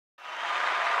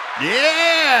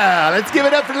Yeah, let's give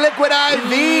it up for Liquid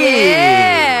IV.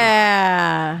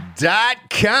 Yeah.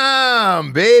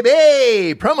 .com,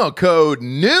 baby. Promo code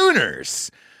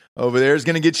Nooners over there is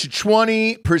going to get you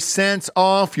 20%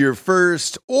 off your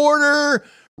first order.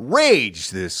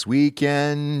 Rage this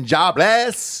weekend.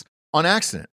 Jobless on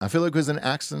accident. I feel like it was an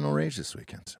accidental rage this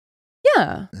weekend.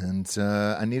 Yeah. And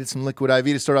I needed some Liquid IV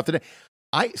to start off the day.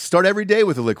 I start every day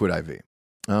with a Liquid IV.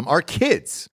 Our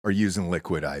kids are using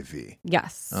Liquid IV.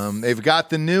 Yes. They've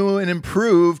got the new and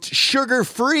improved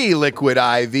sugar-free Liquid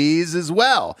IVs as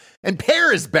well. And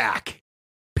Pear is back.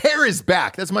 Pear is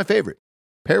back. That's my favorite.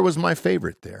 Pear was my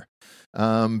favorite there.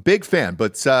 Big fan.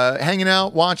 But hanging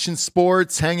out, watching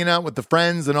sports, hanging out with the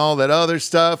friends and all that other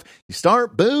stuff. You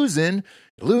start boozing,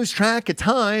 you lose track of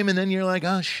time, and then you're like,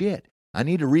 oh, shit. I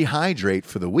need to rehydrate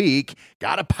for the week.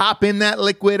 Got to pop in that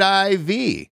Liquid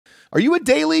IV. Are you a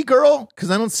daily girl? Because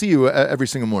I don't see you every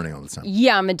single morning all the time.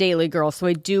 Yeah, I'm a daily girl. So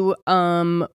I do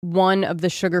one of the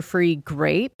sugar-free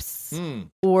grapes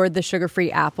or the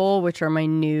sugar-free apple, which are my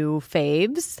new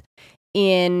faves,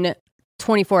 in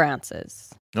 24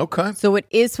 ounces. Okay. So it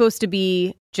is supposed to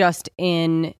be just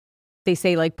in, they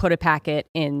say, like, put a packet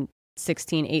in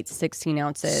 8 to 16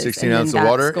 ounces. 16 ounces of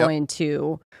water. That's going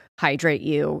to hydrate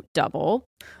you double.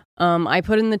 I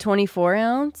put in the 24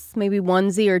 ounce, maybe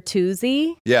onesie or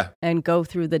twosie. Yeah. And go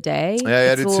through the day.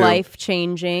 Yeah, it's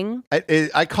life-changing.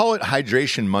 I call it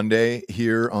Hydration Monday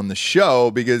here on the show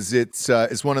because it's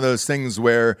one of those things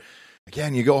where,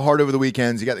 again, you go hard over the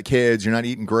weekends, you got the kids, you're not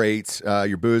eating great,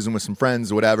 you're boozing with some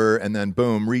friends or whatever, and then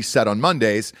boom, reset on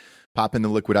Mondays, pop in the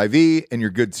Liquid IV, and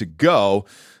you're good to go.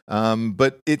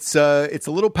 But it's a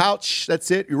little pouch,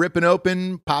 that's it. You're ripping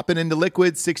open, popping into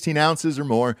liquid, 16 ounces or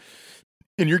more.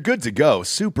 And you're good to go.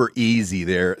 Super easy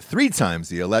there. 3 times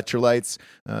the electrolytes,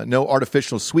 no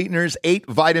artificial sweeteners, 8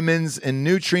 vitamins and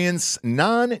nutrients,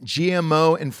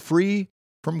 non-GMO and free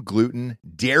from gluten,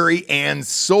 dairy, and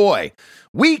soy.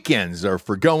 Weekends are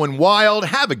for going wild.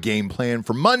 Have a game plan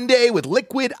for Monday with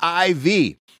Liquid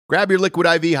IV. Grab your Liquid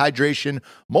IV hydration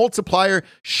multiplier,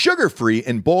 sugar-free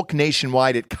in bulk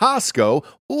nationwide at Costco,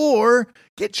 or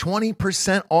get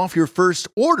 20% off your first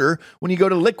order when you go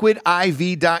to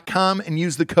liquidiv.com and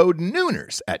use the code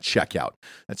Nooners at checkout.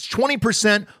 That's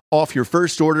 20% off your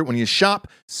first order when you shop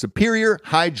Superior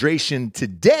Hydration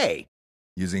today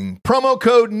using promo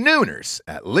code Nooners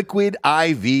at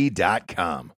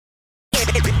liquidiv.com.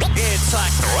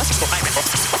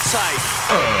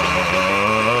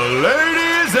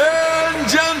 Ladies and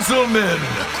gentlemen,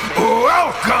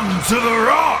 welcome to the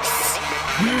Ross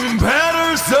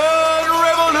Patterson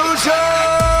Revolution!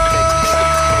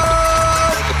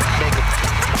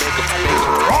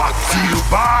 Brought to you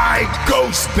by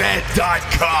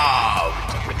GhostBed.com.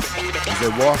 As I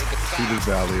walk through the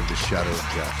valley of the shadow of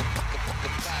death,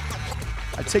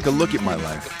 I take a look at my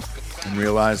life and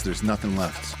realize there's nothing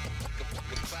left.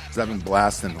 Because I've been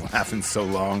blasting and laughing so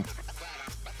long,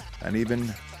 and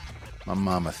even my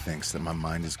mama thinks that my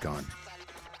mind is gone.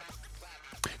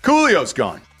 Coolio's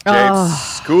gone. James,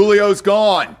 Coolio's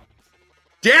gone.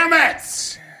 Damn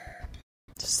it!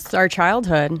 It's our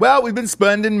childhood. Well, we've been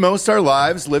spending most our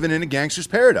lives living in a gangster's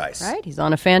paradise. Right? He's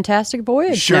on a fantastic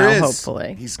voyage sure now, is.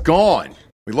 hopefully. He's gone.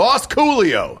 We lost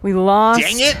Coolio. We lost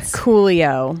Dang it.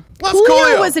 Coolio.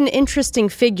 Coolio was an interesting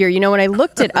figure. You know, when I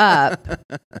looked it up,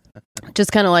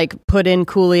 just kind of like put in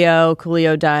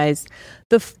Coolio dies.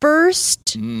 The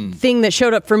first thing that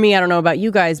showed up for me, I don't know about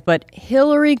you guys, but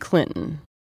Hillary Clinton.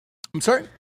 I'm sorry?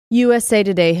 USA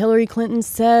Today, Hillary Clinton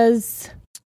says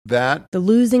that the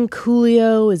losing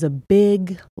Coolio is a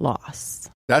big loss.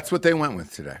 That's what they went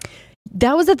with today.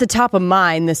 That was at the top of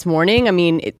mine this morning. I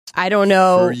mean, I don't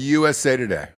know. For USA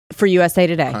Today. For USA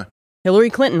Today. Huh. Hillary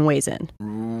Clinton weighs in.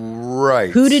 Right.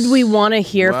 Who did we want to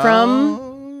hear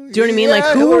from? Do you know what I mean? Like,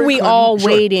 who Hillary were we Clinton. all Sure.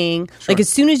 waiting? Sure. Like, as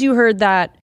soon as you heard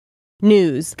that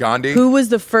news, Gandhi. who was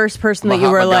the first person that you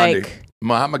were Gandhi. like...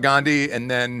 Mahatma Gandhi,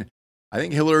 and then I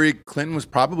think Hillary Clinton was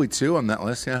probably 2 on that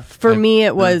list, yeah. For me,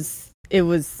 it was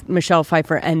Michelle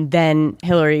Pfeiffer and then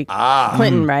Hillary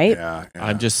Clinton, right? Yeah.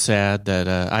 I'm just sad that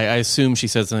I assume she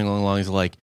said something along the lines of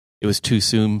like, it was too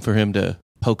soon for him to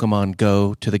Pokemon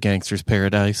Go to the gangster's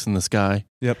paradise in the sky.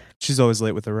 Yep. She's always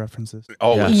late with the references.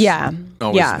 Always. Yeah.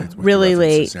 Always Yeah. late with the Really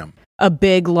references, late. yeah. A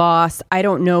big loss. I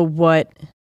don't know what...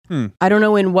 I don't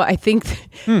know in what... I think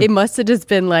it must have just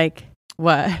been like,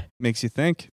 what? Makes you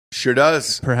think. Sure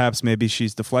does. Perhaps maybe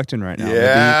she's deflecting right now.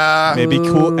 Yeah. Maybe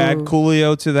add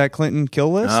Coolio to that Clinton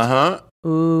kill list.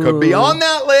 Ooh. Could be on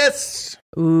that list.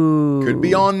 Ooh. Could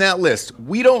be on that list.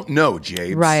 We don't know,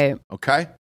 James. Right. Okay?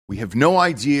 We have no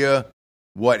idea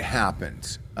what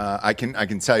happened. I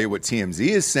can tell you what TMZ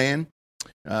is saying.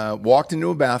 walked into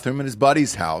a bathroom at his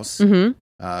buddy's house.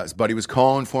 His buddy was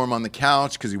calling for him on the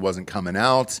couch because he wasn't coming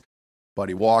out.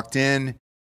 Buddy walked in,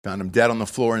 found him dead on the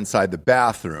floor inside the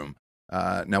bathroom.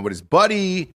 Now, what his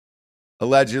buddy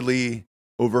allegedly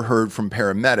overheard from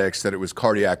paramedics that it was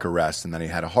cardiac arrest and that he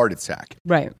had a heart attack.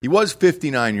 Right. He was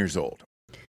 59 years old.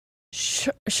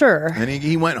 Sure. And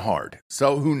he went hard.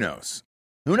 So who knows?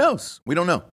 Who knows? We don't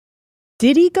know.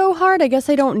 Did he go hard? I guess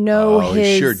I don't know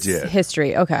his sure did.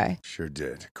 history. Okay. Sure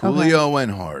did. Coolio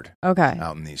went hard Okay.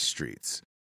 out in these streets.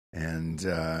 And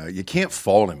you can't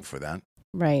fault him for that.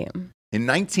 Right. In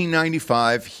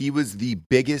 1995, he was the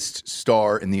biggest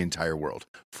star in the entire world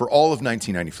for all of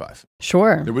 1995.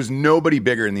 Sure. There was nobody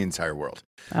bigger in the entire world.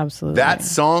 Absolutely. That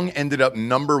song ended up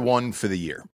number one for the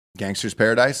year. Gangsta's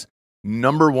Paradise,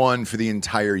 number one for the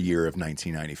entire year of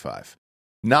 1995.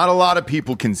 Not a lot of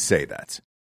people can say that.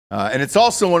 And it's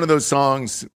also one of those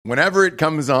songs, whenever it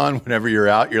comes on, whenever you're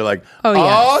out, you're like,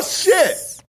 oh,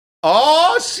 shit.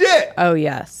 Oh, shit. Oh,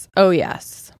 yes. Oh,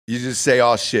 yes. You just say,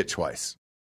 oh, shit, twice.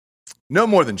 No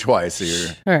more than twice. So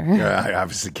you're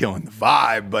obviously killing the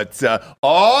vibe, but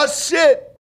oh,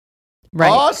 shit. Right.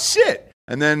 Oh, shit.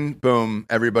 And then, boom,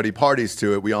 everybody parties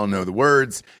to it. We all know the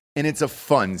words, and it's a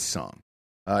fun song.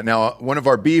 Now, one of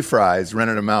our B-Fries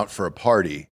rented him out for a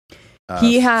party a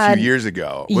few years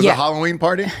ago. Was it a Halloween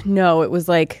party? No, it was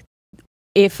like,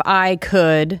 if I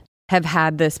could have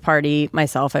had this party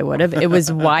myself, I would have. It was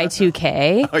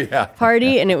Y2K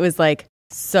party, and it was like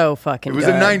so fucking good. It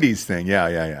was a 90s thing.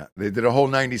 Yeah. They did a whole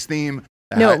 90s theme.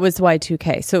 No, it was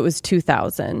Y2K, so it was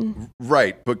 2000.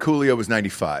 Right, but Coolio was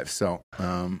 95, so...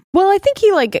 Well, I think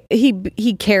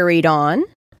he carried on.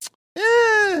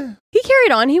 Yeah. He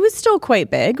carried on. He was still quite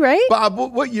big, right? Bob,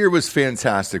 what year was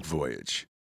Fantastic Voyage?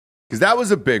 Because that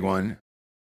was a big one.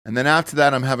 And then after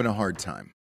that, I'm having a hard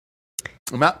time.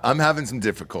 I'm having some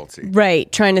difficulty. Right,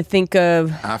 trying to think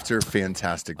of... After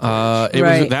Fantastic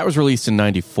Voyage. That was released in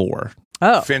 94.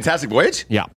 Oh. Fantastic Voyage?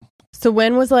 Yeah. So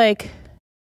when was like...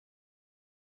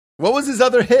 What was his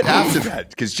other hit after that?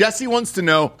 Because Jesse wants to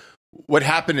know what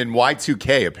happened in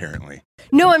Y2K, apparently.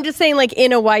 No, I'm just saying, like,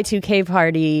 in a Y2K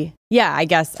party. Yeah, I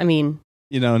guess. I mean...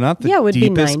 not the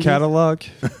deepest catalog.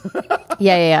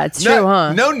 Yeah. It's true,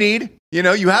 huh? No need. You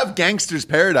have Gangsta's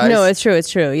Paradise. No, it's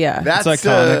true. Yeah. That's it's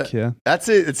iconic, yeah.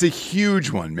 It's a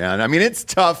huge one, man. I mean, it's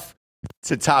tough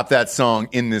to top that song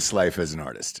in this life as an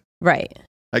artist. Right.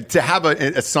 Like, to have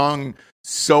a song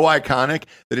so iconic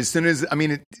that as soon as,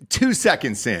 2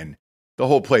 seconds in, the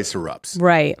whole place erupts.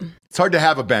 Right. It's hard to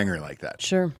have a banger like that.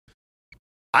 Sure.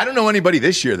 I don't know anybody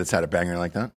this year that's had a banger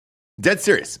like that. Dead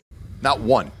serious. Not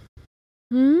one.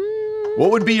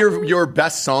 What would be your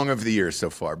best song of the year so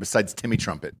far, besides Timmy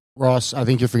Trumpet? Ross, I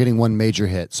think you're forgetting one major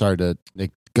hit. Sorry to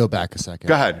go back a second.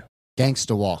 Go ahead.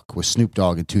 Gangsta Walk with Snoop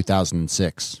Dogg in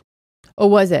 2006. Oh,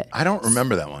 was it? I don't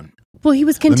remember that one. Well, he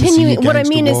was continuing. What I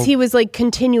mean is he was like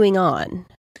continuing on.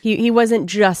 He wasn't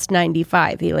just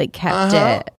 95. He like kept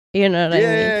it. You know what I mean?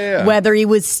 Yeah. Whether he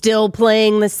was still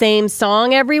playing the same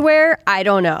song everywhere, I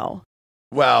don't know.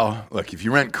 Well, look, if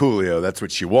you rent Coolio, that's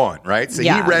what you want, right? So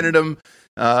he rented him,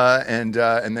 and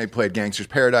they played Gangsta's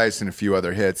Paradise and a few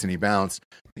other hits, and he bounced.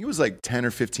 I think it was like 10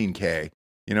 or 15K.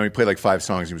 He played like 5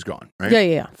 songs, he was gone, right?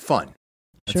 Yeah. Fun.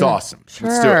 That's awesome. Sure.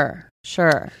 Let's do it.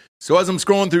 Sure. So as I'm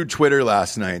scrolling through Twitter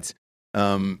last night,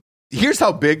 here's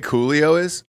how big Coolio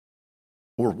is,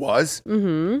 or was.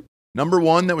 Mm-hmm. Number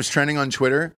one that was trending on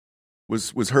Twitter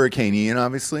was Hurricane Ian,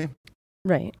 obviously.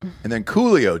 Right. And then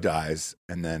Coolio dies,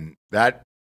 and then that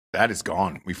is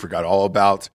gone. We forgot all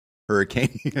about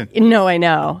Hurricane Ian. No, I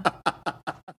know.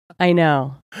 I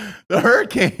know. The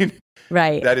hurricane,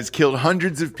 right, that has killed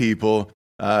hundreds of people.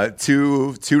 2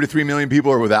 to 3 million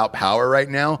people are without power right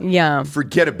now. Yeah.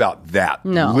 Forget about that.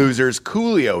 No. Losers.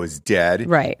 Coolio is dead.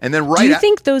 Right. And then do you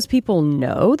think those people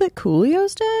know that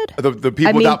Coolio's dead? The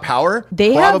people without power?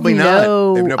 They Probably have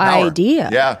not. They have no power. idea.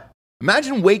 Yeah.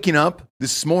 Imagine waking up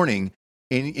this morning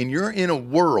and you're in a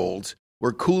world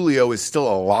where Coolio is still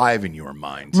alive in your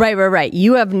mind. Right.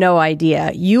 You have no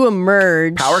idea. You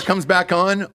emerge. Power comes back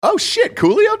on. Oh, shit.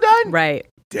 Coolio died? Right.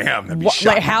 Damn, that'd be shocking.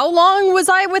 Like, how long was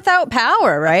I without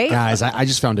power, right? Guys, I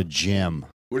just found a gem.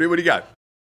 What do you got?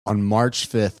 On March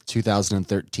 5th,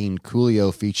 2013,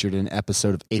 Coolio featured an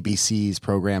episode of ABC's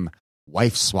program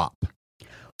Wife Swap.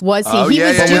 Was he? Oh, He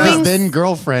was But with doing... his then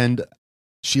girlfriend,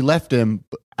 she left him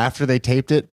after they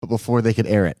taped it, but before they could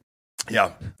air it.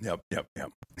 Yep.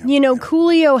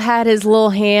 Coolio had his little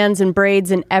hands and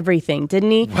braids and everything,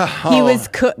 didn't he? Wow. He was...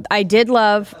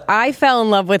 I fell in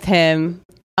love with him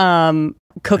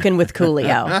cooking with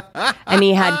Coolio. And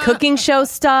he had cooking show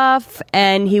stuff,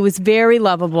 and he was very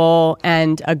lovable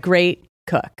and a great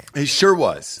cook. He sure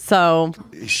was. So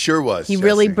he sure was.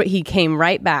 He came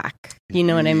right back. You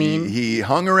know what I mean? He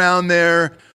hung around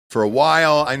there for a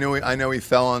while. I know he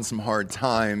fell on some hard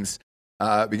times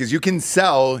because you can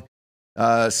sell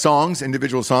songs,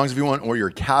 individual songs if you want, or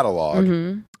your catalog.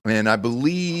 Mm-hmm. And I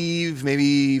believe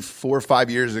maybe 4 or 5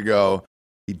 years ago,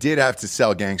 he did have to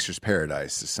sell Gangster's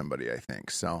Paradise to somebody, I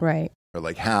think. So right. Or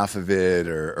like half of it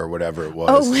or whatever it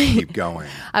was to keep going.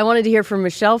 I wanted to hear from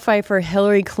Michelle Pfeiffer,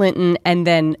 Hillary Clinton, and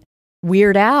then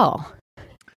Weird Al.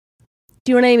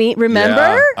 Do you know what I mean?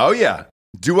 Remember? Yeah. Oh, yeah.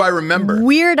 Do I remember?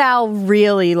 Weird Al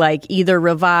really like either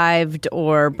revived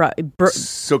or...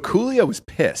 So Coolio was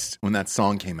pissed when that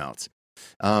song came out.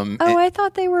 I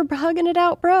thought they were hugging it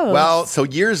out, bros. Well, so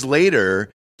years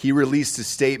later, he released a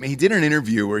statement. He did an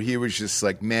interview where he was just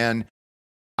like, man...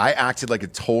 I acted like a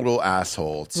total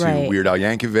asshole to Weird Al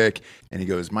Yankovic, and he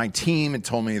goes, my team had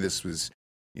told me this was,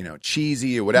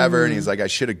 cheesy or whatever, and he's like, I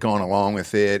should have gone along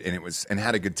with it, and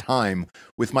had a good time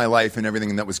with my life and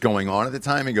everything that was going on at the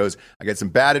time. He goes, I got some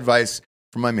bad advice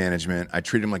from my management. I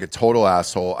treated him like a total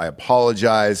asshole. I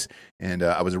apologize, and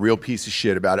I was a real piece of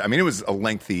shit about it. I mean, it was a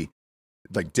lengthy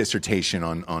dissertation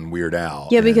on Weird Al.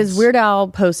 Yeah, because Weird Al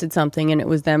posted something and it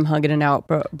was them hugging it out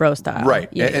bro style. Right.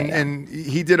 Yeah, and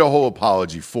he did a whole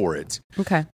apology for it.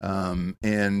 Okay.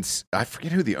 And I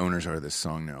forget who the owners are of this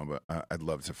song now, but I'd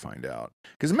love to find out.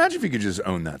 Because imagine if you could just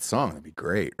own that song. That'd be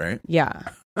great, right? Yeah.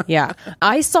 Yeah.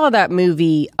 I saw that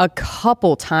movie a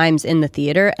couple times in the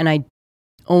theater and I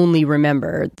only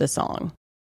remember the song.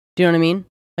 Do you know what I mean?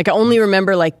 Like, I only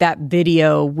remember, that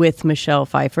video with Michelle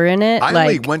Pfeiffer in it. I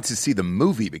only went to see the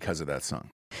movie because of that song.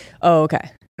 Oh,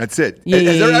 okay. That's it.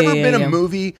 Has there ever been a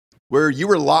movie where you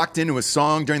were locked into a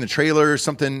song during the trailer or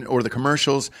something, or the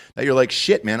commercials, that you're like,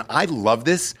 shit, man, I love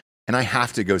this, and I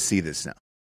have to go see this now?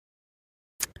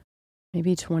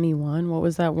 Maybe 21. What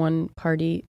was that one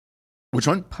party? Which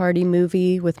one? Party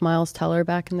movie with Miles Teller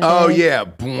back in the day. Oh, yeah.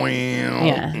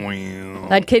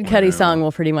 That Kid Cudi song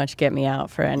will pretty much get me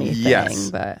out for anything. Yes.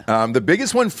 But the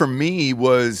biggest one for me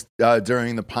was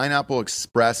during the Pineapple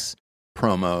Express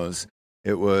promos.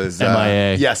 It was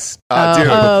MIA. Yes. Dude.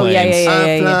 Oh, yeah.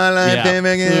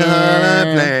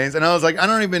 Planes. And I was like, I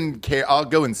don't even care. I'll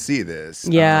go and see this.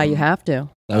 Yeah, you have to.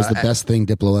 That was the best thing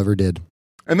Diplo ever did.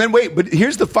 And then but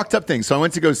here's the fucked up thing. So I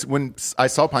went to go, when I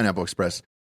saw Pineapple Express,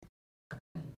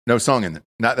 no song in it.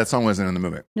 That song wasn't in the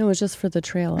movie. No, it was just for the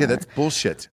trailer. Yeah, that's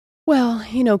bullshit. Well,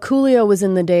 Coolio was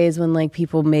in the days when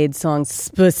people made songs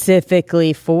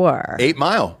specifically for 8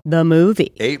 Mile. The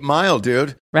movie. 8 Mile,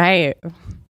 dude. Right.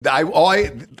 All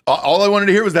I wanted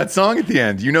to hear was that song at the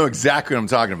end. You know exactly what I'm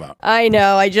talking about. I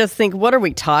know. I just think, what are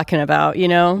we talking about,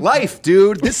 Life,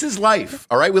 dude. This is life.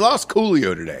 All right? We lost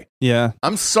Coolio today. Yeah.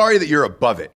 I'm sorry that you're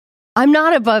above it. I'm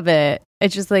not above it.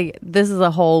 It's just this is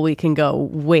a hole we can go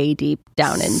way deep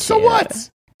down into. So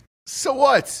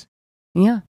what?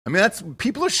 Yeah. I mean,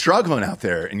 people are struggling out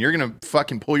there, and you're going to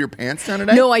fucking pull your pants down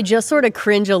today? No, I just sort of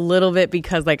cringe a little bit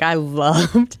because, I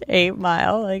loved 8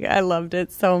 Mile. I loved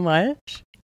it so much.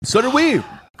 So did we.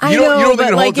 I know, you don't think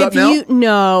it holds up now?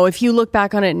 No, if you look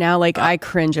back on it now, I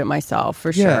cringe at myself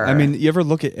for sure. Yeah, I mean, you ever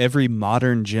look at every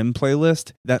modern gym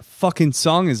playlist? That fucking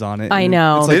song is on it. I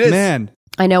know. It's like, it is. Man.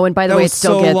 I know, and by the way, it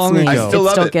still gets me. I still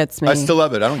love it. Gets me. I still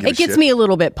love it. I don't give a shit. It gets me a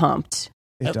little bit pumped.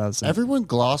 It does. Everyone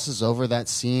glosses over that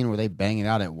scene where they bang it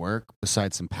out at work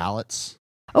beside some pallets.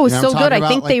 Oh, it's so good.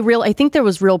 I think there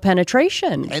was real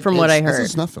penetration from what I heard. It's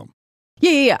a snuff film.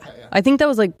 Yeah. I think that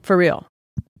was for real.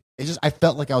 I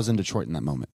felt like I was in Detroit in that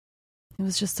moment. It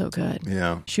was just so good.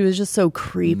 Yeah. She was just so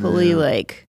creepily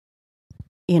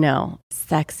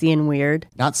sexy and weird.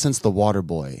 Not since The Water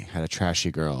Boy had a trashy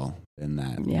girl in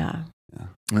that. Yeah.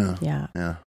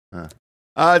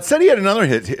 It said he had another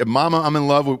hit, Mama, I'm in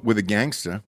Love with a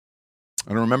Gangsta. I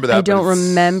don't remember that. I don't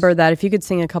remember that. If you could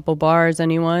sing a couple bars,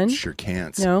 anyone? Sure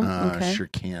can't. No? Okay. Sure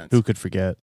can't. Who could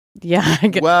forget? Yeah.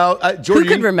 Well, George, who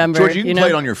could remember? George, you can play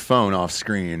it on your phone off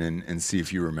screen and see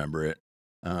if you remember it.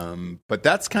 But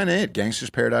that's kind of it. Gangster's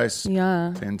Paradise.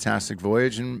 Yeah. Fantastic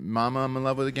Voyage and Mama, I'm in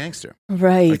Love with a Gangster.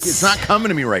 Right. It's not coming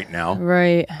to me right now.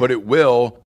 Right. But it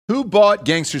will. Who bought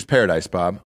Gangster's Paradise,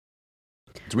 Bob?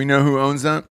 Do we know who owns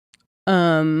that?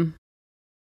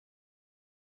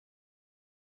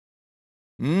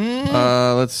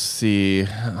 Let's see.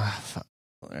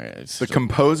 The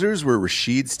composers were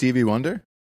Rashid Stevie Wonder.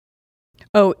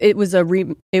 Oh, it was a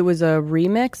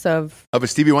remix of a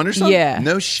Stevie Wonder song. Yeah,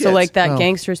 no shit. So that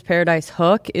Gangster's Paradise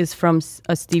hook is from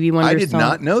a Stevie Wonder song. I did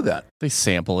not know that. They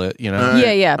sample it,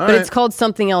 Right. Yeah, but it's called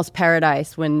something else,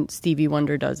 Paradise, when Stevie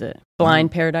Wonder does it.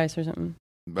 Blind Paradise or something.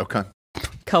 Okay.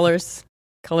 Colorful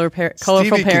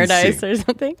Paradise or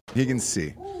something. He can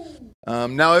see.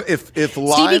 Now, if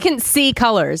live, Stevie can see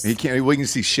colors. he can. We can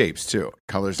see shapes too,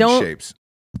 colors Don't- and shapes.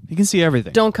 You can see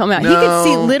everything. Don't come out. No. He can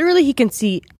see, literally, he can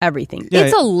see everything. Yeah.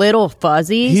 It's a little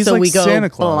fuzzy, He's so like we go Santa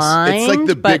Claus. blind. It's like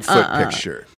the but, Bigfoot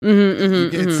picture.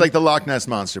 It's like the Loch Ness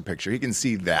monster picture. He can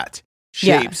see that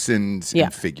Yeah. shapes and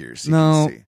figures. He No.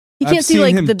 can see. He I've can't see seen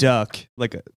like him the duck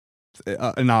like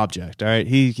an object. All right,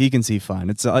 he can see fine.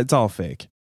 It's all fake.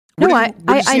 No, What did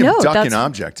you I see him know, duck that's- an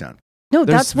object on. No,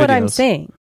 There's that's what I'm videos.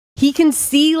 saying. He can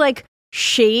see like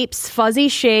shapes, fuzzy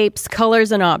shapes,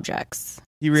 colors, and objects.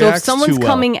 He So if reacts someone's too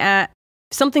well.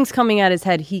 something's coming at his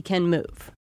head, he can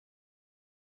move.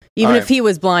 Even All if right. he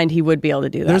was blind, he would be able to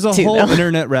do that. There's a too, whole though.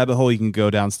 internet rabbit hole you can go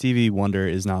down. Stevie Wonder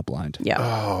is not blind. Yeah.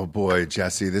 Oh boy,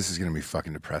 Jesse, this is going to be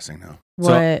fucking depressing now.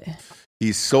 What?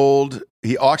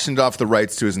 He auctioned off the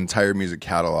rights to his entire music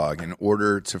catalog in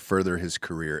order to further his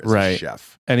career as a Right.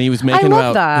 chef. And he was making love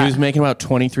about that. he was making about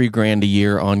 $23,000 a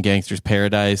year on Gangster's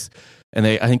Paradise, and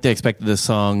I think they expected this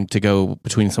song to go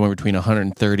somewhere between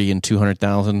 130 and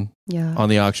 200,000 Yeah. on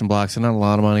the auction block. So not a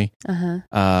lot of money.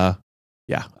 Uh-huh.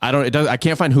 Yeah, I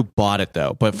can't find who bought it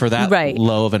though. But for that Right.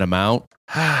 low of an amount,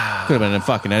 could have been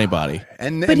fucking anybody.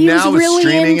 And, But and he was now with really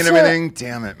streaming and into- everything,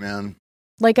 damn it, man.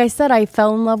 Like I said, I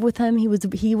fell in love with him. He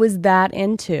was that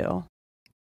into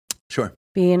Sure.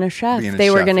 being a chef. Being a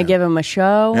They were chef, going to yeah. give him a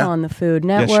show Yeah. on the Food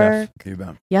Yes, chef. Network. You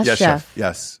bet. Yes, chef.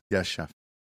 Yes, chef.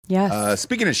 Yes.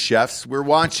 Speaking of chefs, we're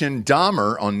watching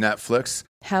Dahmer on Netflix.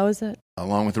 How is it?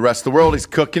 Along with the rest of the world, he's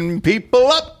cooking people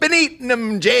up and eating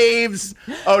them, Javes.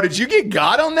 Oh, did you get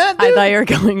God on that, dude? I thought you were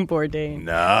going Bourdain.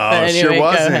 No, But anyway, sure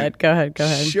wasn't. Go ahead.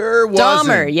 Sure wasn't.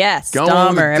 Dahmer, yes, Going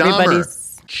Dahmer. with Everybody's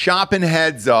chopping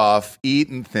heads off,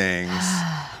 eating things.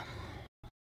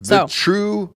 The So-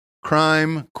 true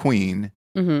crime queen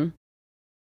hmm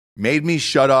made me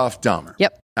shut off Dahmer.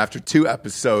 Yep. After 2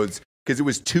 episodes because it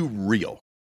was too real.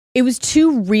 It was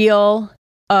too real.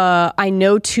 I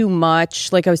know too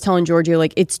much. Like I was telling Giorgio,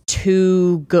 like it's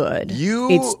too good.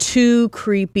 It's too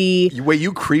creepy. You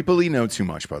creepily know too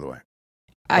much, by the way.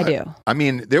 I do. I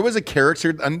mean, there was a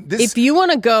character. If you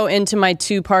want to go into my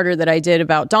 2-parter that I did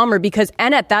about Dahmer,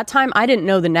 and at that time I didn't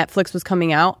know the Netflix was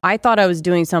coming out. I thought I was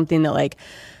doing something that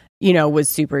was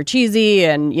super cheesy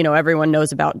and, everyone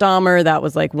knows about Dahmer. That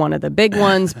was like one of the big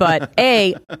ones. But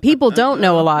A, people don't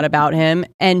know a lot about him.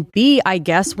 And B, I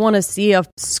guess want to see a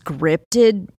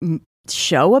scripted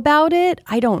show about it.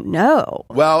 I don't know.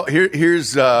 Well,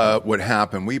 here's what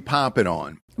happened. We pop it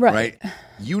on, Right.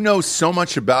 You know so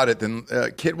much about it. Then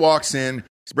kid walks in.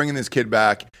 He's bringing this kid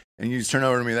back. And you just turn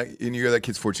over to me and you hear that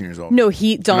kid's 14 years old. No, I was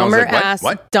Dahmer like, what? asked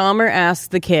What? Dahmer asked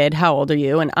the kid, "How old are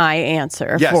you?" And I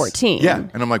answer, Yes. 14. Yeah.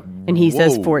 And I'm like, And he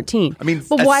says whoa. 14. I mean,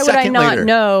 but a why would I second not later.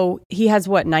 know? He has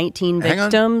 19 Hang on,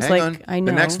 victims. hang on. I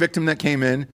know The next victim that came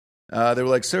in, they were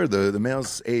like, sir, the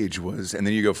male's age was, and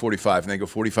then you go 45, and they go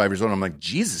 45 years old. I'm like,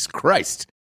 Jesus Christ.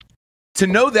 To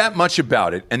know that much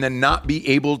about it and then not be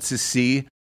able to see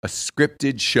a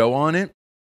scripted show on it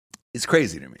is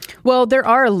crazy to me. Well, there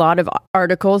are a lot of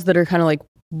articles that are kind of like,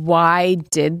 why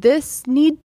did this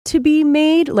need to be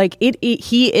made? Like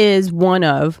he is one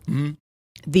of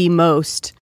the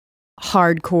most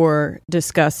hardcore,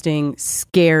 disgusting,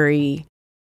 scary,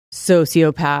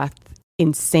 sociopath,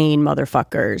 insane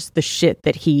motherfuckers. The shit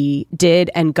that he did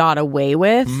and got away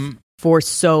with for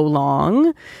so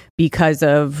long because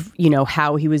of,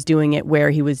 how he was doing it, where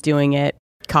he was doing it,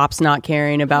 cops not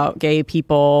caring about gay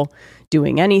people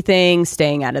doing anything,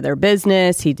 staying out of their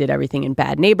business. He did everything in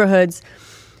bad neighborhoods.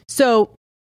 So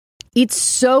it's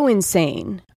so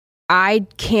insane. I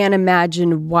can't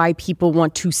imagine why people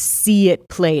want to see it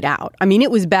played out. I mean,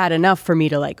 it was bad enough for me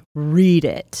to read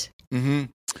it. Mm-hmm.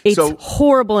 It's So-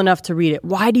 horrible enough to read it.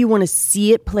 Why do you want to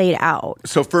see it played out?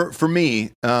 So for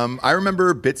me, I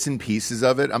remember bits and pieces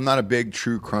of it. I'm not a big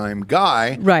true crime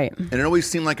guy. Right. And it always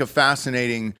seemed like a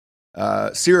fascinating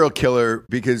serial killer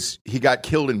because he got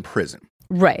killed in prison.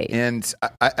 Right. And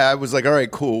I was like, all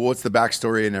right, cool. What's the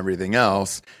backstory and everything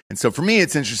else? And so for me,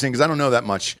 it's interesting because I don't know that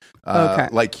much Okay.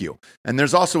 like you. And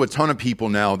there's also a ton of people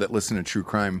now that listen to true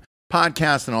crime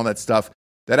podcasts and all that stuff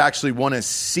that actually want to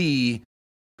see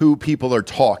who people are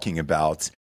talking about.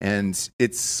 And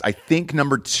it's, I think,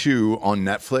 number 2 on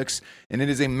Netflix. And it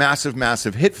is a massive,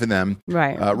 massive hit for them.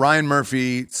 Right. Ryan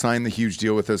Murphy signed the huge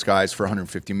deal with those guys for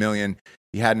 $150 million.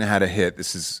 He hadn't had a hit.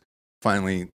 This is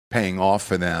finally paying off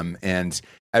for them, and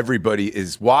everybody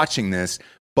is watching this.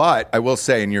 But I will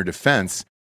say, in your defense,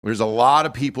 there's a lot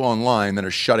of people online that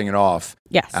are shutting it off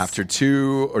Yes. after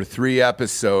 2 or 3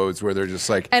 episodes where they're just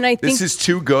like, And I this think- is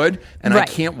too good, and I Right.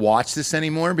 can't watch this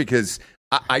anymore because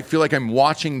I feel like I'm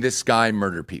watching this guy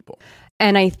murder people.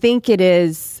 And I think it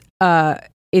is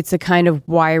it's a kind of,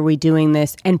 why are we doing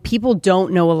this? And people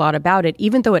don't know a lot about it,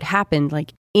 even though it happened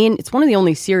like it's one of the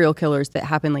only serial killers that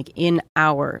happened like in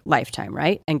our lifetime,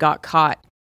 right? And got caught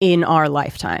in our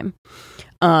lifetime.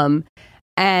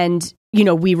 And, you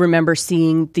know, we remember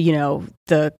seeing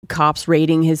the cops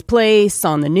raiding his place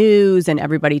on the news and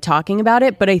everybody talking about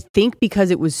it. But I think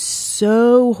because it was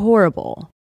so horrible,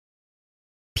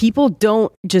 people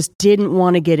didn't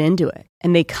want to get into it.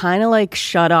 And they kind of like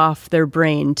shut off their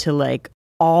brain to like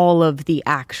all of the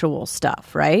actual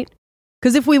stuff, right?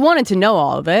 Because if we wanted to know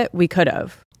all of it, we could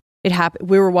have. It happened.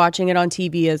 We were watching it on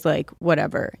TV as like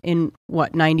whatever in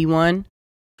 91.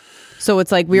 So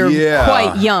it's like we were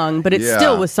quite young, but it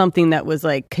still was something that was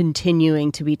like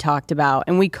continuing to be talked about.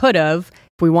 And we could have,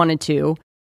 if we wanted to,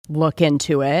 look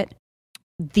into it.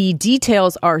 The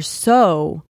details are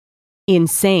so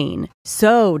insane,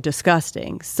 so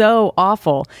disgusting, so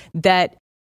awful that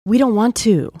we don't want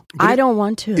to. I don't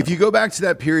want to. If you go back to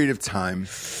that period of time,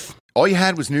 all you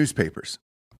had was newspapers.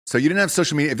 So you didn't have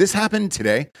social media. If this happened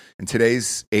today, in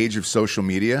today's age of social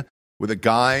media, with a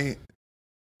guy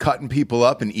cutting people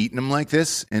up and eating them like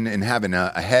this, and having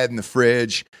a head in the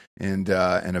fridge and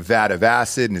a vat of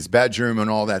acid in his bedroom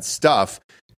and all that stuff,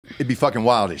 it'd be fucking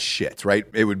wild as shit, right?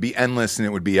 It would be endless and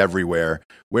it would be everywhere.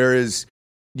 Whereas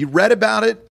you read about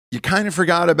it, you kind of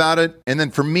forgot about it. And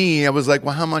then for me, I was like,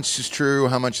 well, how much is true?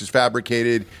 How much is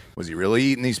fabricated? Was he really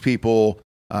eating these people?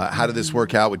 How did this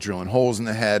work out with drilling holes in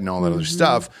the head and all that other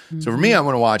stuff? So for me, I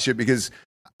want to watch it because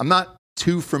I'm not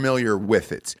too familiar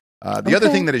with it. The other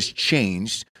thing that has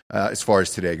changed as far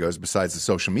as today goes, besides the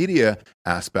social media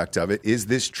aspect of it, is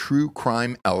this true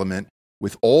crime element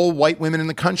with all white women in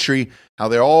the country, how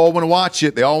they all want to watch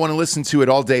it. They all want to listen to it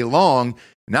all day long.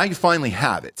 Now you finally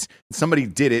have it. Somebody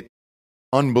did it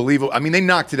unbelievable. I mean, they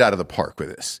knocked it out of the park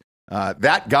with this.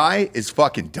 That guy is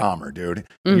fucking Dahmer, dude.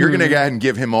 You're going to go ahead and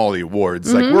give him all the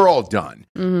awards. Like, we're all done.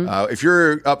 If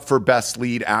you're up for best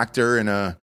lead actor in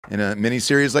a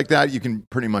miniseries like that, you can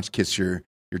pretty much kiss your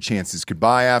chances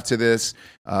goodbye after this.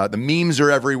 The memes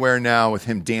are everywhere now with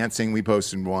him dancing. We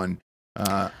posted one.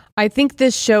 I think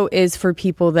this show is for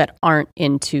people that aren't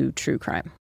into true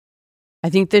crime. I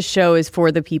think this show is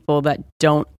for the people that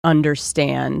don't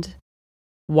understand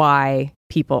why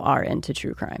people are into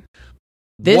true crime.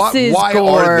 Why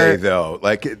are they, though?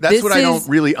 Like, that's what I don't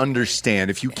really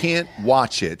understand. If you can't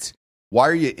watch it, why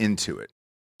are you into it?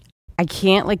 I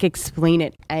can't like explain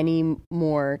it any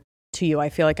more to you. I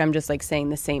feel like I'm just like saying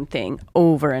the same thing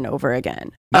over and over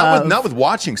again. Not with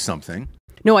watching something.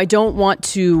 No, I don't want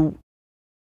to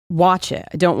watch it.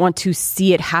 I don't want to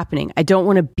see it happening. I don't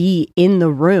want to be in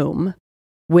the room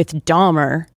with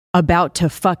Dahmer about to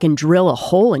fucking drill a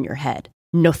hole in your head.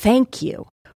 No, thank you.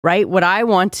 Right? What I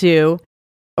want to,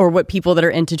 or what people that are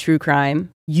into true crime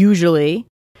usually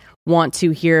want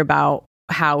to hear about,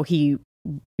 how he,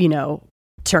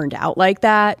 turned out like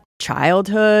that,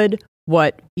 childhood,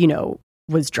 what,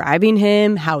 was driving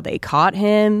him, how they caught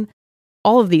him,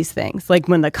 all of these things. Like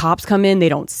when the cops come in, they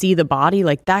don't see the body.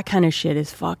 Like that kind of shit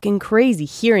is fucking crazy.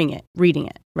 Hearing it, reading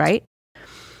it, right?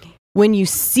 When you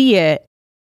see it,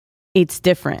 it's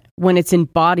different. When it's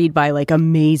embodied by like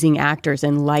amazing actors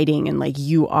and lighting and like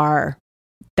you are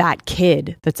that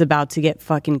kid that's about to get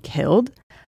fucking killed.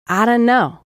 I don't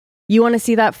know. You want to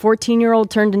see that 14-year-old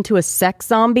turned into a sex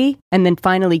zombie and then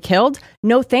finally killed?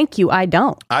 No, thank you. I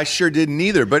don't. I sure didn't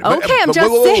either. But I'm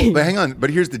just saying. But hang on. But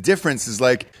here's the difference is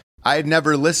like, I had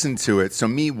never listened to it. So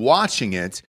me watching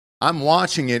it, I'm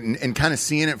watching it and kind of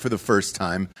seeing it for the first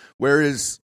time.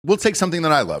 Whereas we'll take something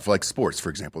that I love, like sports, for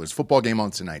example. There's a football game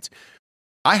on tonight.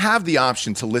 I have the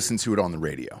option to listen to it on the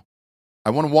radio. I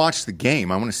want to watch the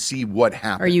game. I want to see what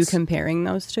happens. Are you comparing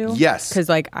those two? Yes. Because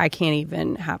like I can't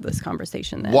even have this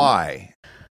conversation then. Why?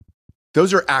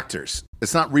 Those are actors.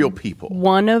 It's not real people.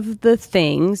 One of the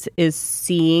things is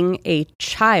seeing a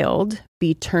child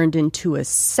be turned into a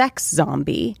sex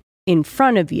zombie in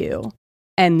front of you,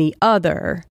 and the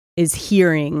other is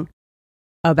hearing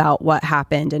about what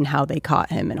happened and how they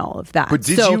caught him and all of that. But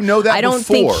did you know that I don't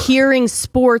think hearing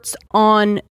sports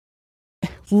on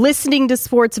listening to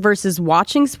sports versus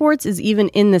watching sports is even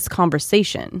in this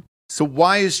conversation. So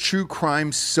why is true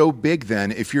crime so big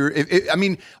then? I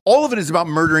mean, all of it is about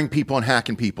murdering people and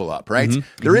hacking people up, right?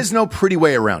 There is no pretty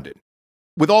way around it.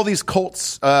 With all these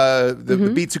cults, the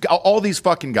B2, all these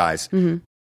fucking guys,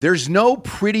 there's no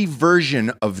pretty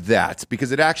version of that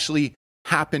because it actually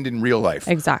happened in real life.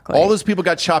 Exactly. All those people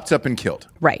got chopped up and killed.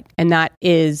 Right. And that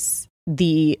is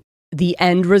the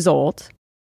end result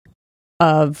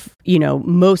of,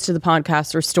 most of the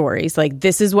podcasts or stories. Like,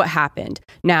 this is what happened.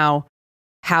 Now,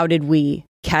 how did we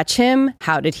catch him?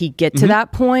 How did he get to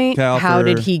that point? Can I How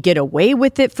did offer- he get away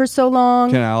with it for so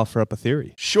long? Can I offer up a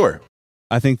theory? Sure.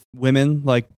 I think women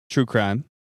like true crime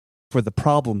for the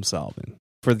problem solving,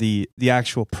 for the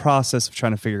actual process of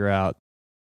trying to figure out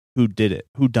who did it,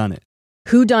 who done it.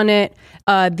 Who done it?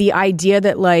 The idea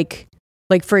that like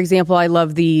for example, I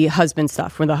love the husband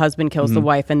stuff where the husband kills the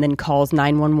wife and then calls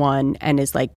 911 and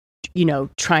is like, you know,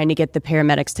 trying to get the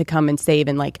paramedics to come and save,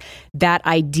 and like that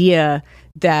idea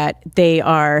that they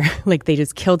are like, they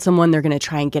just killed someone, they're going to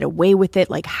try and get away with it.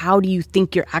 Like, how do you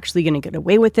think you're actually going to get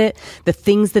away with it? The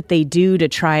things that they do to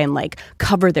try and like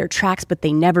cover their tracks, but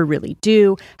they never really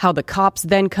do. How the cops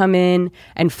then come in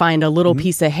and find a little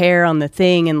piece of hair on the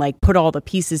thing and like put all the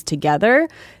pieces together.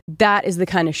 That is the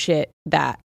kind of shit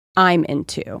that I'm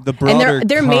into. The broader and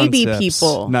there may be concepts,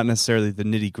 people, not necessarily the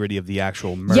nitty gritty of the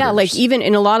actual murders. yeah, like even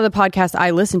in a lot of the podcasts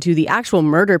I listen to, the actual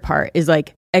murder part is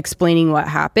like explaining what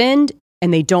happened,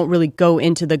 and they don't really go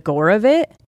into the gore of it.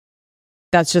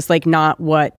 That's just like not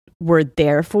what we're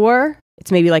there for.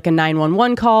 It's maybe like a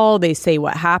 911 call. They say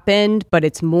what happened, but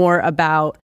it's more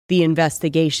about the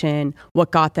investigation,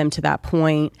 what got them to that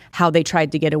point, how they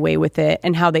tried to get away with it,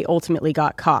 and how they ultimately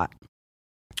got caught.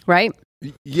 Right?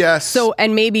 Yes. So,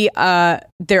 and maybe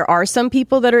there are some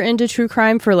people that are into true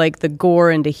crime for like the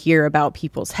gore and to hear about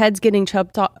people's heads getting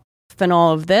chopped off and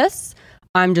all of this.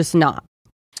 I'm just not.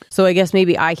 So I guess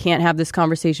maybe I can't have this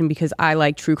conversation because I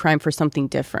like true crime for something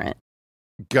different.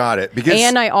 Got it. Because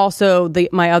And I also,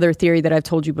 my other theory that I've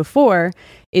told you before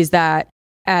is that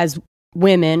as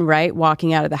women, right,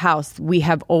 walking out of the house, we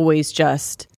have always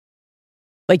just,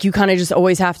 like, you kind of just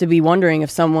always have to be wondering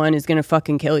if someone is going to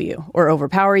fucking kill you or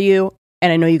overpower you.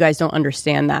 And I know you guys don't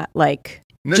understand that, like,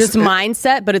 just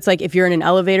mindset, but it's like if you're in an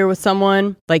elevator with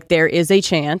someone, like, there is a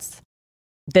chance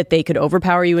that they could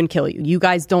overpower you and kill you. You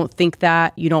guys don't think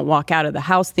that. You don't walk out of the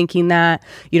house thinking that.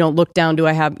 You don't look down, do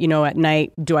I have, you know, at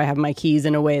night, do I have my keys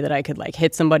in a way that I could, like,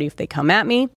 hit somebody if they come at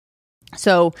me?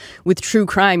 So with true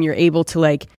crime, you're able to,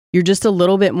 like, you're just a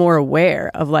little bit more aware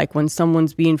of, like, when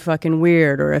someone's being fucking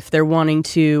weird or if they're wanting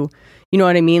to, you know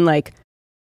what I mean? Like,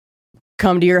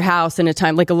 come to your house in a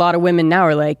time, like a lot of women now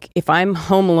are like, if I'm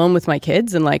home alone with my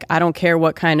kids and like I don't care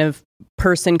what kind of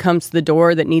person comes to the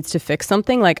door that needs to fix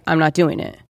something, like I'm not doing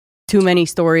it. Too many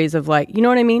stories of, like, you know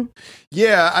what I mean?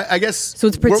 Yeah, I guess. So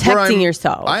it's protecting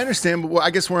yourself. I understand, but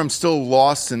I guess where I'm still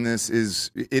lost in this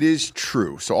is it is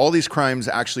true. So all these crimes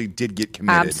actually did get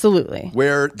committed. Absolutely.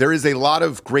 Where there is a lot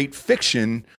of great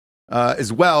fiction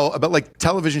as well about, like,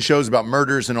 television shows about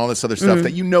murders and all this other stuff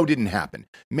that you know didn't happen.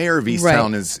 Mayor of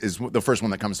Easttown is the first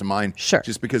one that comes to mind. Sure.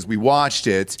 Just because we watched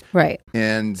it. Right.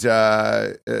 And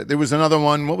there was another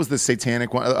one. What was the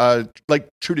satanic one? Like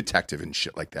True Detective and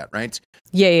shit like that, right?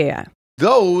 Yeah.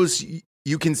 Those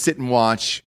you can sit and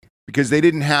watch because they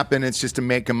didn't happen. It's just to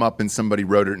make them up and somebody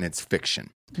wrote it and it's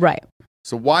fiction. Right.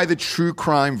 So why the true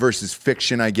crime versus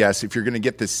fiction, I guess, if you're going to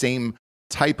get the same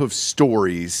type of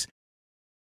stories?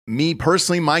 Me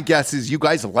personally, my guess is you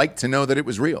guys like to know that it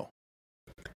was real.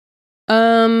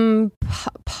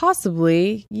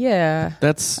 Possibly, yeah.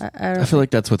 That's. I I feel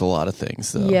like that's with a lot of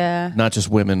things, though. Yeah. Not just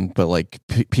women, but like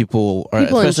people are,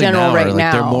 People in especially general now, right are,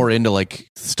 like, they're now. more into like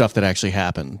stuff that actually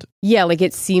happened. Yeah, like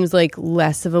it seems like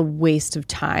less of a waste of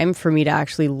time for me to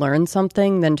actually learn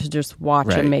something than to just watch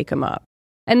Right. and make them up.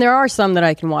 And there are some that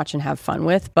I can watch and have fun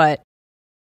with, but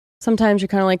sometimes you're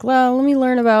kind of like, well, let me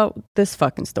learn about this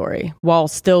fucking story while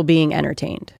still being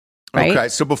entertained. Right? Okay,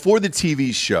 so before the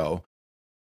TV show,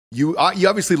 you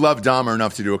obviously love Dahmer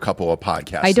enough to do a couple of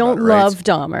podcasts. I don't about it, right? love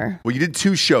Dahmer. Well, you did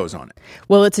 2 shows on it.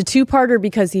 Well, it's a 2-parter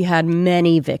because he had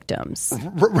many victims.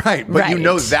 Right, but you Right.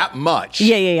 know that much.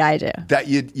 Yeah, I do. That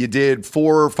you did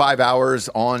 4 or 5 hours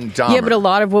on Dahmer. Yeah, but a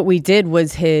lot of what we did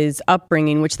was his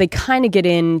upbringing, which they kind of get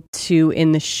into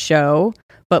in the show,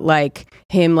 but like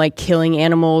him like killing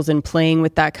animals and playing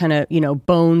with that kind of, you know,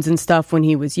 bones and stuff when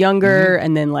he was younger,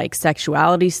 and then like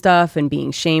sexuality stuff and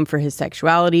being shamed for his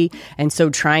sexuality. And so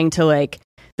trying to, like,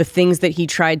 the things that he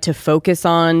tried to focus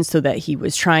on so that he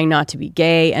was trying not to be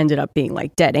gay ended up being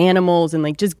like dead animals, and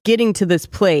like just getting to this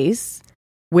place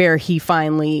where he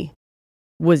finally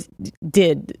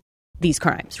did these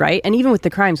crimes, right? And even with the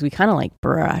crimes, we kind of like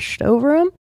brushed over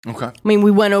them. Okay. I mean,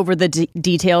 we went over the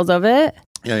details of it,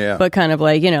 Yeah. but kind of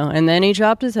like, you know, and then he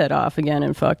chopped his head off again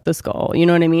and fucked the skull. You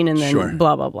know what I mean? And then Sure.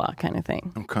 blah, blah, blah kind of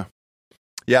thing. Okay.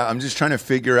 Yeah, I'm just trying to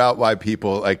figure out why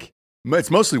people, like,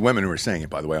 it's mostly women who are saying it,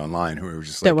 by the way, online, who are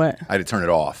just That like, what? I had to turn it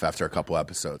off after a couple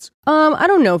episodes. I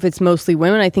don't know if it's mostly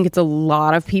women. I think it's a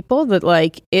lot of people that,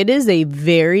 like, it is a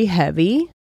very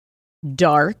heavy,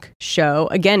 dark show.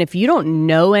 Again, if you don't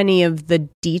know any of the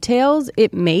details,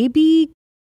 it may be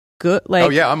good. Like, Oh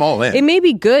yeah, I'm all in. it may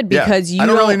be good Yeah. because you I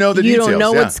don't really know the you details, don't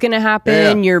know yeah. what's going to happen.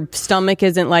 Yeah, yeah. Your stomach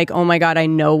isn't like, oh my God, I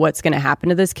know what's going to happen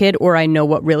to this kid, or I know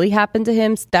what really happened to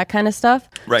him, that kind of stuff.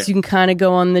 Right. So you can kind of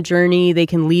go on the journey. They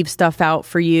can leave stuff out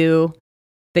for you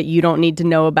that you don't need to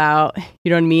know about. You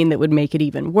know what I mean? That would make it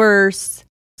even worse.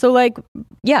 So like,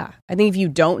 yeah, I think if you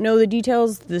don't know the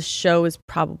details, this show is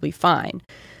probably fine.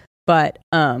 But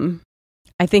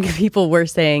I think people were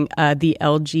saying the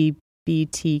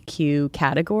LGBTQ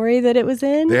category that it was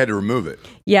in. They had to remove it.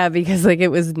 Yeah, because like it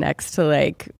was next to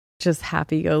like just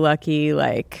happy-go-lucky,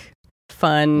 like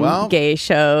fun Well, gay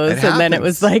shows, it and then it happens.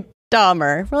 was like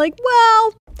Dahmer. We're like,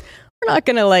 well, we're not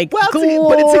gonna like, Well,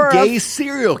 but it's a gay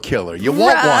serial killer. You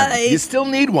want one. Right. You still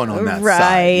need one on that right?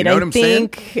 side. You know what I'm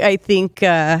saying? I think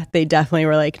they definitely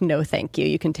were like, no, thank you.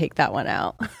 You can take that one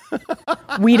out.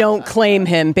 We don't claim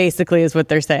him. Basically, is what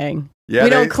they're saying. Yeah, we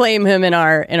they- don't claim him in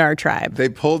our tribe. They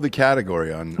pulled the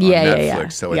category on Yeah, Netflix, yeah, yeah.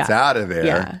 so it's Yeah. out of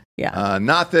there. Yeah.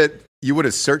 Not that you would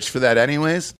have searched for that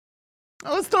anyways.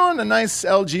 Oh, let's throw in a nice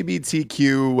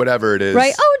LGBTQ, whatever it is.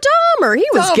 Right. Oh, Dahmer. He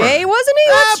was Dahmer. gay, wasn't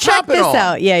he? Let's check pop it this on.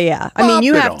 out. Yeah. I mean, Pop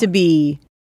you it have on. to be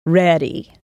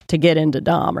ready to get into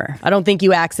Dahmer. I don't think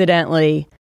you accidentally,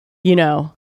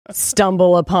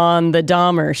 stumble upon the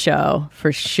Dahmer show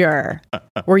for sure.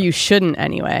 Or you shouldn't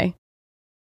anyway.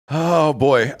 Oh,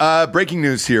 boy. Breaking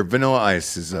news here. Vanilla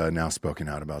Ice is now spoken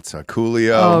out about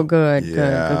Coolio. Oh, good.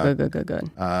 Yeah. Good.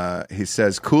 He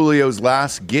says, Coolio's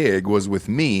last gig was with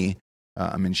me.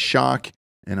 I'm in shock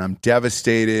and I'm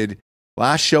devastated.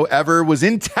 Last show ever was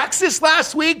in Texas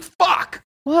last week. Fuck.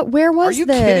 What? Where was Are you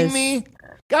this? kidding me?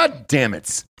 God damn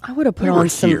it. I would have put We were on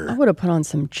some. here. I would have put on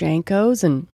some Jankos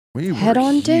and We head were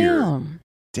on here. down.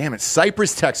 Damn it.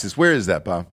 Cypress, Texas. Where is that,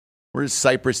 Bob? Where is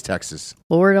Cypress, Texas?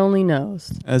 Lord only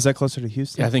knows. Is that closer to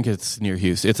Houston? Yeah, I think it's near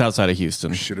Houston. It's outside of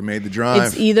Houston. Should have made the drive.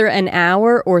 It's either an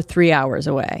hour or 3 hours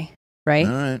away. Right?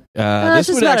 All right. It's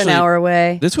just about an hour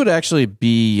away. This would actually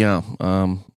be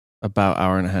about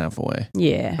hour and a half away.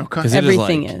 Yeah. Okay. 'Cause it is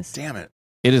Everything like- is. Damn it.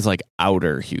 It is like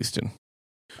outer Houston.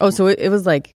 Oh, so it was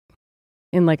like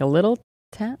in like a little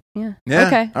town? Yeah. Yeah.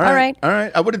 Okay. All right.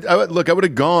 I would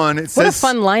have gone. It What a says,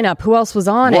 fun lineup. Who else was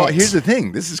on Well, it? here's the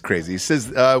thing. This is crazy. It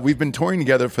says we've been touring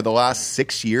together for the last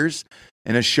 6 years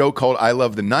in a show called I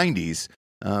Love the 90s.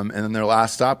 And then their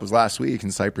last stop was last week in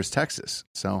Cypress, Texas.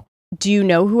 So Do you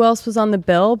know who else was on the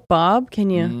bill? Bob, can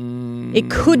you? It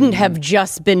couldn't have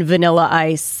just been Vanilla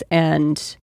Ice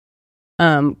and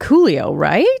Coolio, did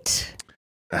right?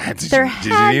 There you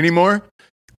had- need any more?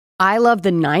 I Love the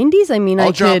 90s. I mean, I'll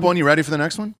I drop could. one. You ready for the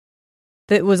next one?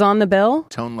 That was on the bill?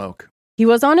 Tone Loc. He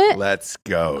was on it? Let's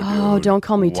go. Oh, dude. don't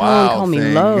call me Tone, Wow call me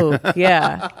thing. Loc.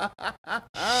 Yeah.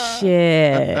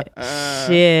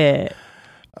 Shit.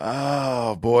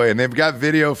 Oh boy, and they've got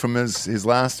video from his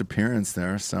last appearance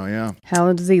there. So yeah,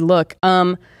 How does he look?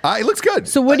 it looks good.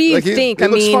 So what do you Like, think? It I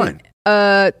looks mean,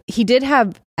 fine. he did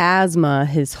have asthma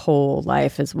his whole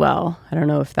life as well. I don't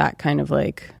know if that kind of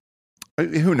like.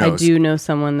 Who I knows? do know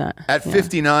someone that At yeah.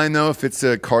 59, though, if it's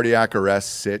a cardiac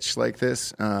arrest sitch like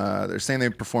this, they're saying they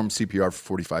performed CPR for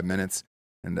 45 minutes,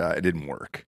 and it didn't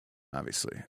work.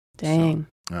 Obviously, Dang,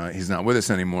 he's not with us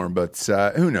anymore. But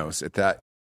who knows? At that,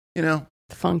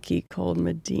 Funky Cold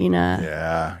Medina.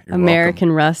 yeah, you're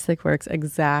American Rustic Works,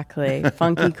 exactly.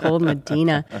 Funky Cold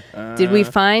Medina. Did we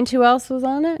find who else was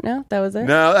on it? No, that was it.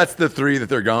 welcome. No, that's the three that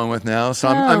they're going with now. So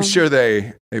I'm Oh. sure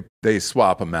they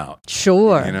swap them out.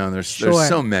 Sure. There's Sure.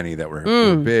 so many that were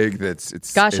Mm. big. That's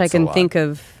it's. Gosh, I it's a can lot. think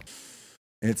of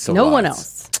It's a no lot. one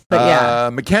else. But yeah,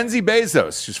 Mackenzie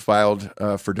Bezos just filed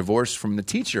for divorce from the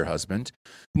teacher husband.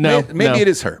 No, Maybe no, it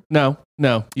is her. No.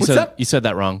 What's that? You said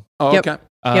that wrong. Oh, Yep. okay.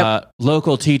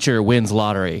 Local teacher wins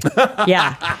lottery.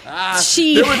 yeah.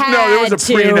 She There was had a to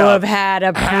prenup. have had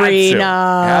a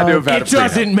prenup. Had to have had It a prenup.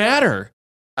 doesn't matter.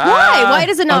 Why? Why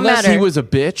does it not Unless matter? he was a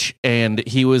bitch and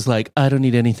he was like, I don't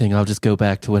need anything. I'll just go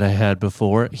back to what I had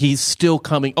before. He's still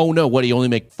coming. Oh no, what? He only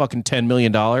make fucking $10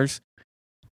 million?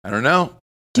 I don't know.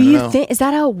 Do I don't you know. think? Is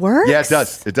that how it works? Yeah, it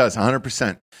does. It does,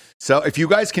 100%. So if you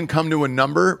guys can come to a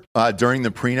number during the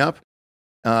prenup,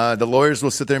 the lawyers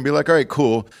will sit there and be like, all right,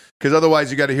 cool. Because otherwise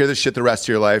you got to hear this shit the rest of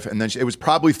your life. And then it was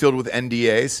probably filled with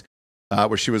NDAs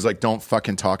where she was like, don't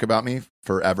fucking talk about me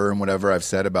forever and whatever I've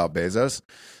said about Bezos.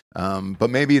 But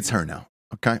maybe it's her now.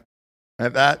 Okay.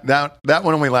 That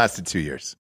one only lasted 2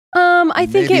 years. I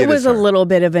think Maybe it it was is a her. little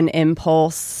bit of an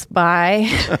impulse buy.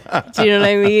 Do you know what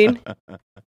I mean? I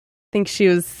think she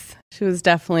was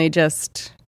definitely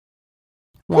just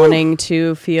wanting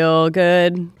to feel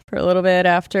good for a little bit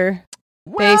after.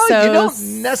 Well, you Bezos,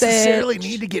 don't necessarily bitch.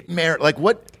 need to get married. Like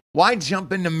what? Why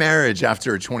jump into marriage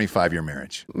after a 25-year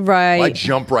marriage? Right. Why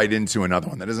jump right into another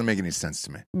one? That doesn't make any sense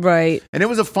to me. Right. And it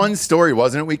was a fun story,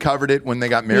 wasn't it? We covered it when they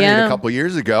got married Yeah. a couple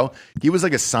years ago. He was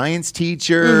like a science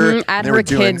teacher. Mhm, at and they her were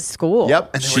doing- kid's school. Yep.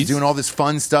 And they were She's- doing all this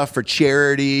fun stuff for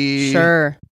charity.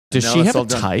 Sure. Does Now she it's have all a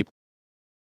done. type?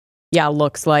 Yeah,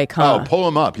 looks like, huh? Oh, pull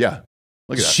him up. Yeah.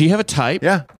 Look at Does that. she have a type?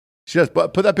 Yeah. She does.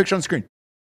 Put that picture on screen.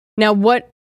 Now, what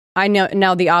I know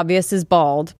now, the obvious is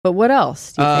bald, but what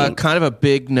else do you think? Kind of a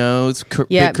big nose,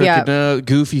 Yeah, big crooked nose,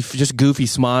 goofy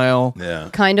smile. Yeah.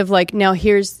 Kind of like, now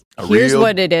here's real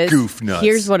what it is. goof nuts.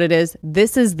 Here's what it is.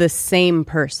 This is the same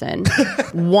person.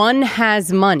 One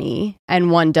has money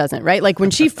and one doesn't, right? Like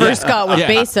when she first got with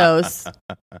Yeah. Bezos.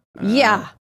 Yeah.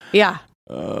 Yeah.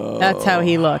 That's how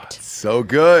he looked. So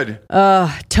good.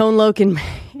 Tone Loc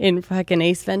in fucking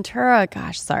Ace Ventura.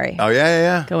 Gosh, sorry. Oh,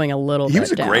 yeah. Going a little He bit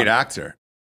was a down. great actor.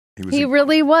 He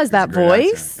really was. he was a That great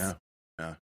voice. actor.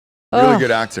 Yeah. Really Ugh.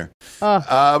 good actor.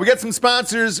 Ugh. We got some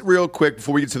sponsors real quick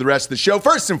before we get to the rest of the show.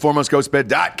 First and foremost,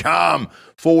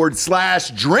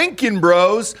 ghostbed.com/Drinking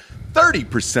Bros.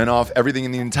 30% off everything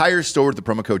in the entire store with the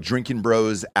promo code Drinking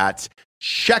Bros at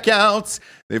checkout.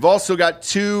 They've also got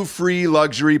 2 free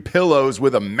luxury pillows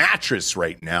with a mattress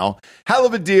right now. Hell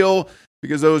of a deal,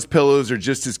 because those pillows are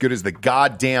just as good as the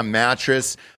goddamn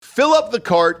mattress. Fill up the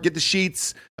cart, get the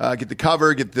sheets, get the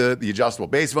cover, get the adjustable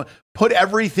base. Put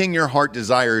everything your heart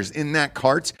desires in that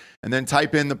cart, and then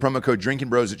type in the promo code Drinking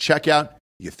Bros at checkout.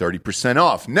 You get 30%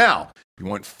 off. Now, if you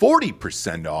want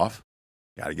 40% off,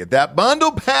 got to get that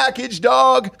bundle package,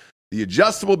 dog. The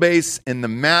adjustable base and the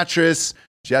mattress.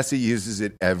 Jesse uses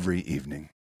it every evening.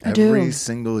 I do. Every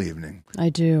single evening. I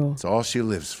do. It's all she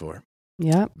lives for.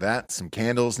 Yep. That, some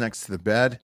candles next to the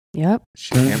bed. Yep.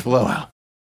 She can't blow out.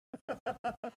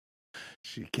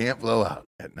 She can't blow out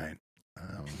at night.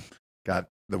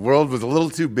 The world was a little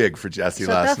too big for Jesse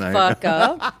Shut last the night. fuck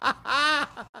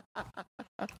up.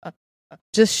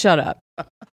 Just shut up.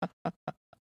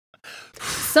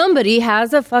 Somebody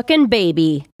has a fucking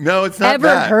baby. No, it's not Ever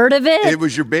that. heard of it? It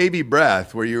was your baby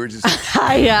breath where you were just.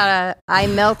 I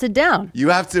melted down. You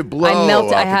have to blow. I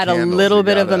melted. out I the had a candles. little You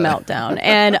bit of a gotta- meltdown,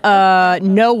 and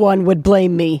no one would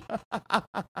blame me.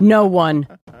 No one.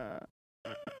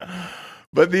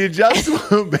 But the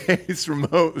adjustable base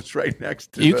remote was right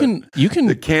next to You the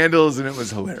can candles, and it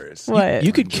was hilarious. What?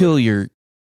 you could kill your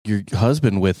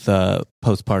husband with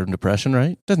postpartum depression,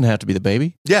 right? Doesn't have to be the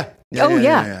baby. Yeah. Oh,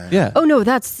 yeah. Yeah. Oh no,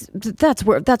 that's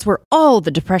where all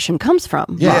the depression comes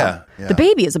from. Yeah. The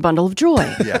baby is a bundle of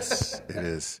joy. Yes, it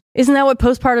is. Isn't that what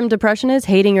postpartum depression is?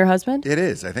 Hating your husband? It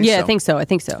is. I think Yeah, so. I think so. I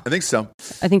think so. I think so.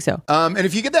 I think so. And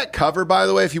if you get that cover, by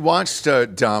the way, if you watched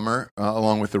Dahmer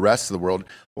along with the rest of the world,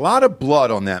 a lot of blood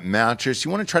on that mattress.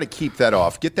 You want to try to keep that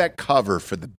off. Get that cover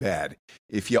for the bed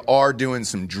if you are doing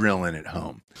some drilling at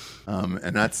home.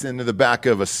 And that's into the back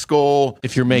of a skull.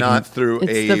 If you're making- not through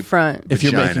It's a the front. If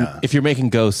vagina. you're making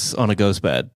ghosts on a ghost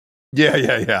bed,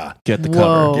 Yeah. get the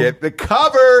Whoa. cover. Get the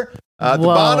cover. At the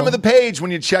Whoa. bottom of the page, when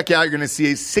you check out, you're going to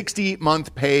see a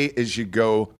 60-month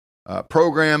pay-as-you-go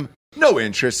program. No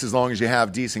interest as long as you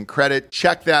have decent credit.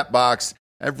 Check that box.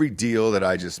 Every deal that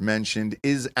I just mentioned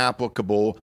is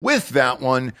applicable with that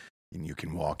one. And you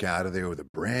can walk out of there with a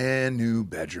brand new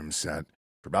bedroom set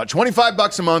for about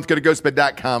 $25 a month. Go to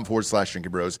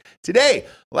ghostbed.com/Drinking Bros today.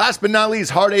 Last but not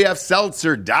least,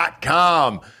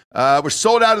 hardafseltzer.com. We're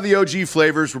sold out of the OG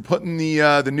flavors. We're putting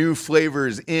the new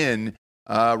flavors in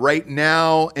right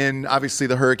now, and obviously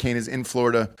the hurricane is in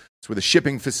Florida. It's where the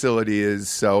shipping facility is,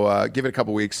 so give it a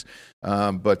couple weeks.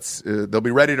 But they'll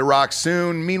be ready to rock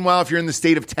soon. Meanwhile, if you're in the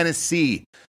state of Tennessee,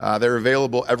 they're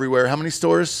available everywhere. How many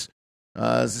stores?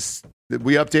 Did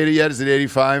we update it yet? Is it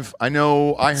 85? I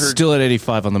heard Still at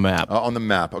 85 on the map. on the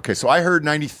map. Okay, so I heard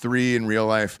 93 in real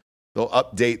life. They'll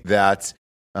update that.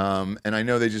 And I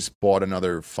know they just bought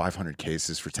another 500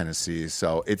 cases for Tennessee.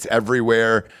 So it's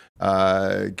everywhere.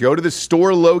 Go to the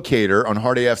store locator on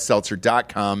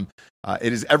hardafseltzer.com.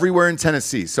 It is everywhere in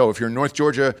Tennessee. So if you're in North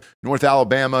Georgia, North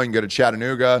Alabama, you can go to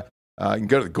Chattanooga. You can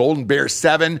go to the Golden Bear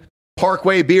 7,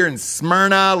 Parkway Beer in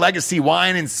Smyrna, Legacy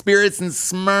Wine and Spirits in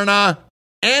Smyrna,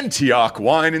 Antioch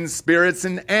Wine and Spirits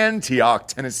in Antioch,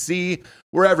 Tennessee.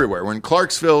 We're everywhere. We're in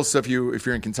Clarksville. So if you're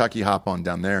in Kentucky, hop on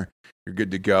down there. You're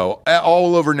good to go.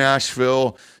 All over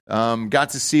Nashville. Got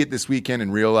to see it this weekend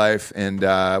in real life, and we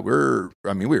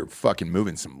were fucking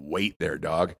moving some weight there,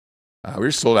 dog. We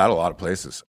were sold out a lot of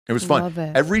places. It was fun. Love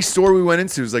it. Every store we went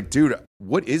into was like, dude,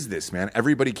 what is this, man?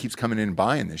 Everybody keeps coming in and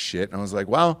buying this shit. And I was like,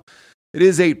 well, it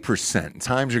is 8%.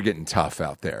 Times are getting tough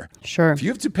out there. Sure. If you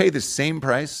have to pay the same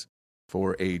price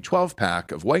for a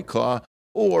 12-pack of White Claw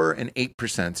or an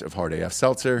 8% of Hard AF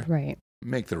Seltzer, Right.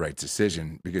 make the right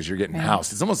decision because you're getting Right.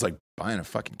 housed. It's almost like buying a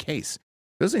fucking case.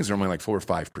 Those things are only like 4 or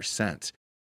 5%.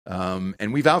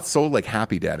 And we've outsold like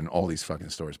Happy Dad in all these fucking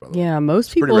stores, by the way. Yeah,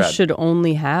 most pretty people rad. should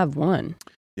only have one.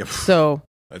 Yeah. So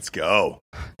Let's go.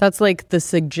 that's like the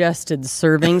suggested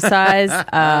serving size.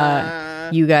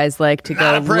 You guys like to Not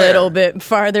go a a prayer. little bit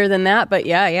farther than that, but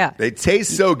yeah. They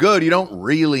taste so good, you don't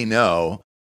really know.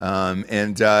 And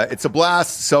it's a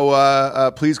blast.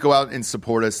 So please go out and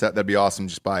support us. That'd be awesome.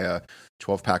 Just buy a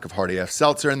 12-pack of Hard AF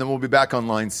Seltzer, and then we'll be back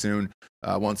online soon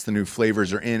once the new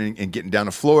flavors are in and getting down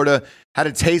to Florida. Had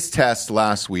a taste test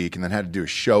last week and then had to do a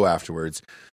show afterwards.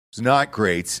 It was not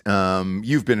great.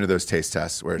 You've been to those taste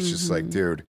tests where it's just like,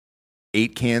 dude,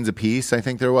 8 cans a piece, I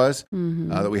think there was,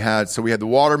 that we had. So we had the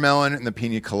watermelon and the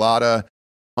pina colada.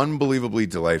 Unbelievably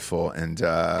delightful, and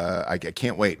I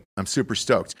can't wait. I'm super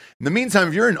stoked. In the meantime,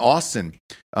 if you're in Austin,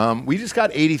 we just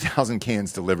got 80,000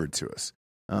 cans delivered to us.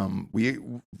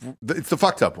 It's the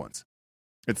fucked up ones.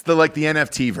 It's the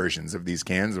NFT versions of these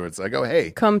cans where it's like, oh hey,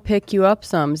 Come pick you up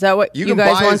some. Is that what you you can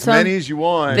guys buy want as some? many as you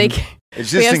want. It's We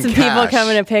just have in some cash. people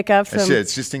coming to pick up That's some. it.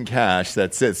 It's just in cash.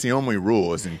 That's it. It's the only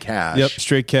rule is in cash. Yep,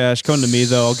 straight cash. Come to me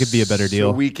though. I'll give you a better So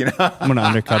deal. we can. I'm gonna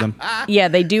undercut them. Yeah,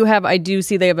 they do have. I do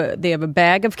see they have a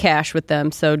bag of cash with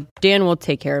them. So Dan will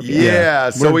take care of you. Yeah.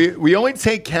 So we only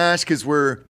take cash because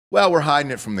we're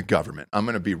hiding it from the government. I'm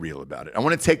going to be real about it. I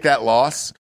want to take that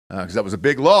loss because that was a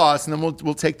big loss, and then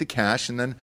we'll take the cash, and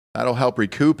then that'll help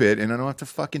recoup it, and I don't have to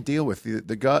fucking deal with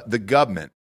the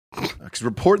government. Because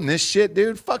reporting this shit,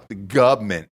 dude, fuck the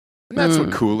government. And that's what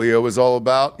Coolio was all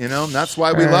about, you know? And that's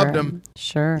why we loved him.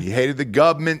 Sure. He hated the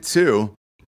government, too.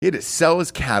 He had to sell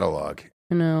his catalog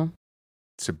I know.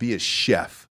 to be a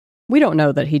chef. We don't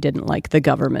know that he didn't like the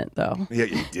government, though. Yeah,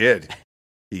 he did.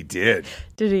 He did.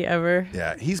 Did he ever?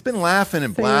 Yeah, he's been laughing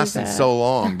and Say blasting that. so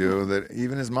long, dude, that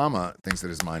even his mama thinks that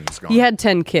his mind is gone. He had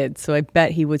 10 kids, so I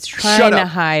bet he was trying Shut to up.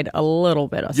 hide a little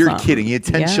bit of You're something. kidding. He had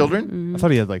 10 Yeah. children? Mhm. I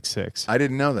thought he had like 6. I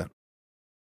didn't know that.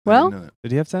 Well, I didn't know that.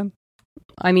 Did he have 10?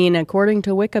 I mean, according to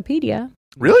Wikipedia.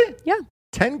 Really? Yeah.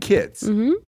 10 kids.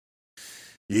 Hmm.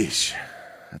 Yeesh.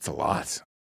 That's a lot.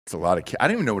 It's a lot of kids. I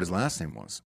didn't even know what his last name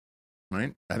was.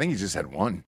 Right? I think he just had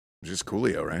one. It was just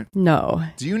Coolio, right? No.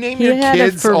 Do you name He your had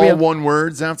it kids for all real. one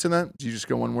words after that? Do you just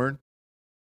go one word?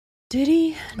 Did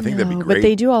he? I think that'd be No, great. But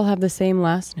they do all have the same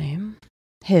last name.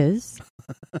 His.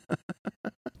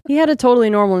 He had a totally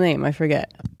normal name. I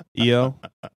forget. EO?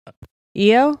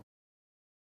 EO?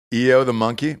 EO the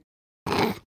monkey?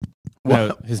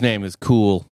 No, his name is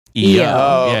Cool. EO.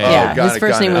 Oh, Yeah, got his it,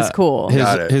 first got name it. was Cool.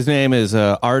 Got it. His name is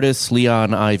Artist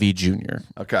Leon Ivy Jr.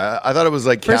 Okay. I thought it was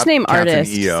like First name Captain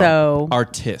Artist, EO. so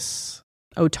Artis.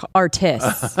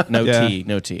 Artist. No Yeah. T.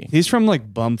 No T. He's from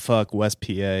like bumfuck West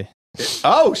PA.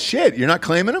 Oh, shit. You're not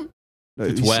claiming him?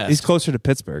 It's he's, west. he's closer to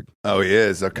Pittsburgh Oh, he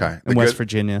is. Okay. and West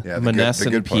Virginia. Yeah, the Monessen,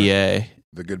 good part. PA.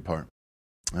 The good part.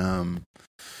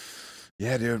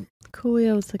 Yeah, dude.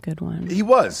 Coolio's the good one. He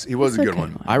was. He was He's a good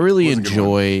one. I really Was a good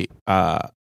enjoy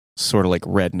sort of like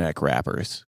redneck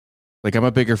rappers. Like I'm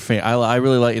a bigger fan. I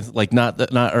really like not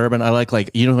urban. I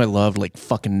like you know who I love, like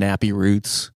fucking Nappy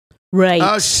Roots. Right.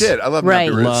 Oh, shit. I love Right.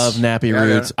 Nappy Roots. Love Nappy Yeah,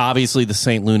 yeah. Roots. Obviously the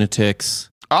Saint Lunatics,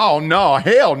 Oh, no.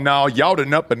 Hell no. Y'all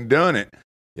done up and done it.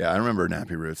 Yeah, I remember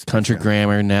Nappy Roots. Country Yeah.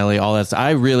 Grammar, Nelly, all that stuff.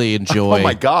 I really enjoy. Oh,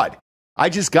 my God. I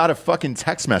just got a fucking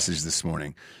text message this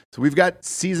morning. So we've got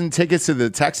season tickets to the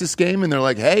Texas game, and they're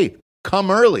like, hey,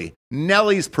 come early.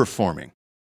 Nelly's performing.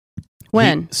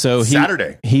 When?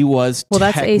 Saturday. He was Well,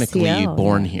 that's technically ACL,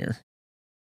 born yeah. here.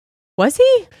 Was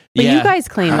he? But Yeah. you guys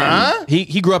claim him. Huh?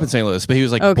 He grew up in St. Louis, but he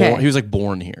was like Okay.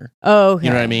 born here. Oh, okay.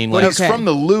 You know what I mean? Well, Like he's Okay. from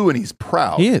the Lou, and he's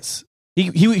proud. he is. He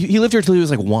lived here till he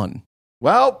was like 1.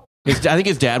 Well, I think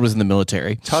his dad was in the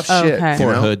military tough Oh, shit. okay. you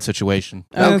for a know? hood situation.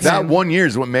 That- Okay. That 1 year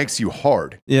is what makes you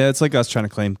hard. Yeah, it's like us trying to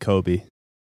claim Kobe.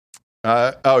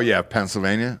 Oh, yeah,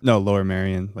 Pennsylvania. No, Lower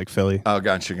Marion, like Philly. Oh,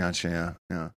 gotcha.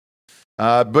 Yeah.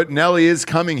 But Nelly is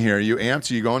coming here. You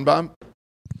amped? Are you going, Bob?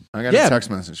 I got Yeah. a text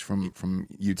message from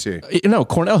UT. No,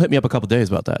 Cornell hit me up a couple days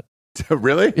about that.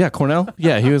 Really? Yeah, Cornell.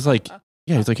 Yeah, he was like,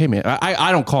 hey man,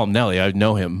 I don't call him Nelly. I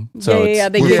know him. So yeah,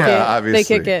 it's- they we're, kick Yeah, it. obviously.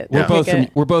 They kick it. we're They both kick from,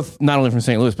 it. we're both not only from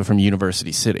St. Louis but from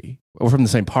University City. We're from the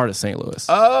same part of St. Louis.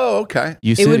 Oh, okay.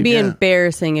 U It City. would be Yeah.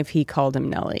 embarrassing if he called him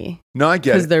Nelly No, I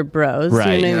get because it. they're bros.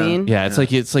 Right, You know what I yeah. mean? Yeah,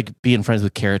 it's like being friends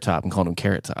with Carrot Top and calling him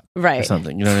Carrot Top or Right.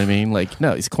 something. You know what I mean? Like,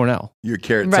 no, he's Cornell. You a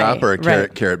carrot Right, top or a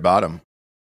right. carrot bottom?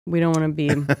 We don't want to be.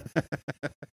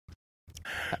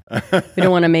 We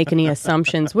don't want to make any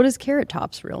assumptions. What is Carrot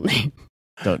Top's real name?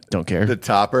 Don't care. The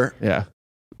topper. Yeah.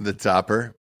 The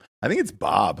topper. I think it's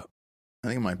Bob. I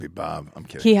think it might be Bob. I'm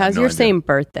kidding. He I have has no your idea. same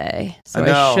birthday, so I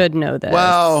know. I should know this.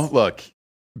 Well, look,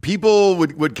 people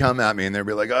would come at me and they'd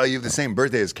be like, "Oh, you have the same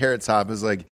birthday as Carrot Top." I was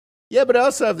like, "Yeah, but I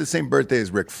also have the same birthday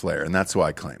as Ric Flair, and that's who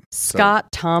I claim."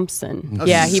 Scott Thompson. Oh,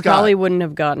 Yeah, he Scott. probably wouldn't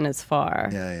have gotten as far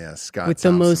Yeah, Scott with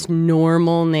Thompson. the most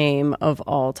normal name of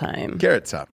all time. Carrot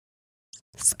Top.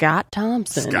 Scott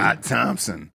Thompson. Scott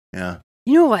Thompson. Yeah.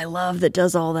 You know who I love that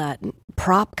does all that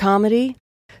prop comedy?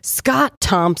 Scott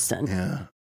Thompson. Yeah.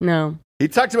 No. He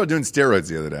talked about doing steroids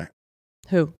the other day.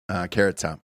 Who? Carrot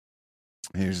Top.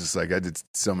 He was just like, I did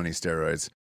so many steroids.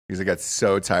 Because I got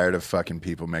so tired of fucking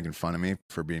people making fun of me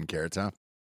for being Carrot Top.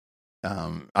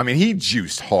 I mean, he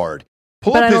juiced hard.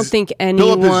 But I don't think Pull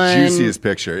anyone. up his juiciest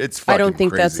picture. It's fucking I don't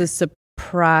think crazy. that's a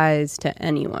surprise to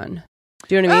anyone.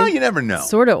 Do you know what I Oh, mean? you never know.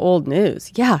 Sort of old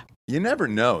news. Yeah. You never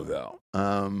know, though.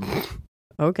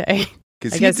 Okay.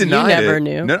 Because I he guess you denied never it.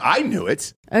 knew. No, I knew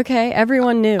it. Okay.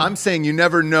 Everyone knew. I'm saying you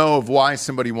never know of why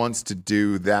somebody wants to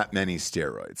do that many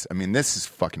steroids. I mean, this is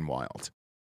fucking wild.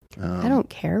 I don't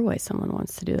care why someone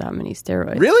wants to do that many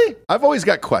steroids. Really? I've always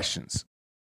got questions.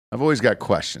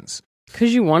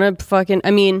 Because you want to fucking.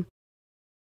 I mean,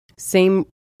 same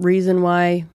reason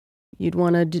why you'd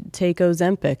want to take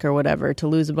Ozempic or whatever to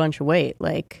lose a bunch of weight.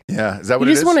 Like, Yeah, is that what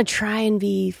you it just is? want to try and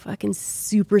be fucking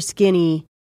super skinny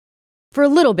for a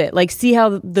little bit. Like, see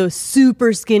how the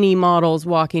super skinny models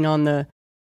walking on the.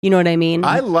 You know what I mean?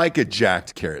 I like a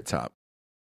jacked Carrot Top.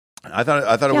 I thought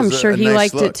it Yeah, was I'm sure a he nice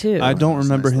liked look. it too. I don't Nice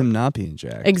remember look. him not being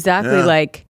jacked. Exactly. Yeah.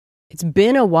 Like, it's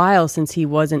been a while since he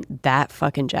wasn't that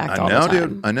fucking jacked all I know, the time.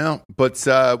 dude. I know.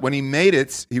 But when he made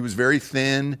it, he was very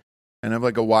thin and I'm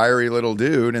like a wiry little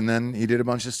dude. And then he did a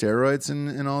bunch of steroids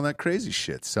and all that crazy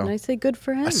shit. So And I say good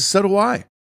for him. So do I.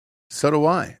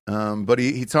 But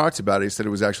he talked about it. He said it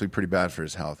was actually pretty bad for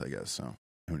his health, I guess. So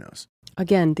who knows?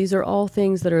 Again, these are all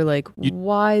things that are like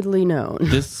widely known.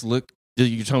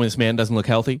 You tell me this man doesn't look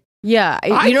healthy? Yeah,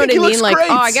 I you know what think I he mean? looks Like,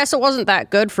 great. oh, I guess it wasn't that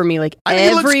good for me. Like, I think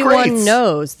he looks everyone great.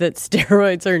 knows that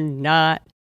steroids are not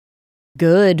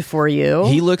good for you.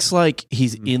 He looks like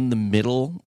he's in the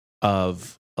middle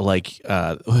of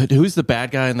who's the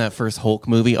bad guy in that first Hulk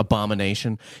movie,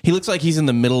 Abomination? He looks like he's in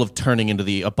the middle of turning into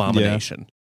the Abomination.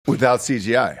 Without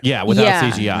CGI. Yeah, without Yeah.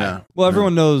 CGI. No. Well,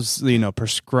 everyone knows,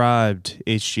 prescribed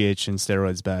HGH and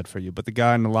steroids bad for you, but the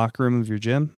guy in the locker room of your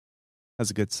gym has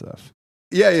the good stuff.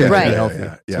 Yeah.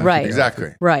 Right. Yeah. Right.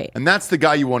 Exactly. Right. And that's the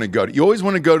guy you want to go to. You always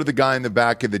want to go to the guy in the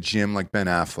back of the gym like Ben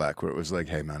Affleck, where it was like,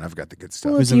 hey, man, I've got the good stuff.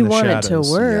 Well, Who's if in you the want it to shadows.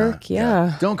 work,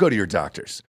 yeah. Don't go to your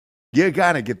doctors. You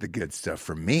got to get the good stuff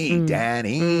from me,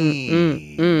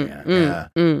 Daddy. Yeah.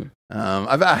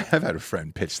 I've had a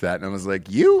friend pitch that, and I was like,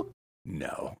 you?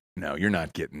 No, you're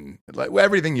not getting, like,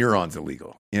 everything you're on's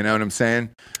illegal. You know what I'm saying?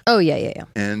 Oh, yeah.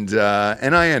 And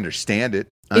I understand it.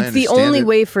 It's the only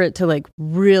way for it to, like,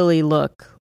 really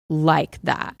look like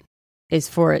that is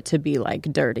for it to be, like,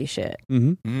 dirty shit.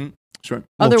 Mm-hmm. Mm-hmm. Sure.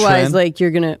 Otherwise, trend. like,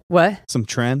 you're going to, what? Some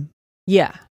trend.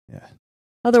 Yeah. Yeah.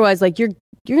 Otherwise, like, you're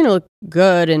going to look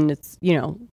good and it's,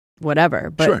 whatever.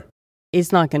 But Sure.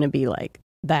 it's not going to be like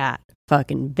that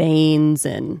fucking veins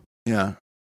and Yeah.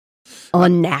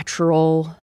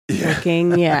 unnatural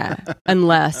looking. Yeah.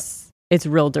 Unless it's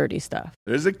real dirty stuff.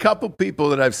 There's a couple people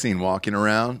that I've seen rocking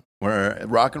around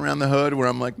the hood where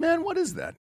I'm like, man, what is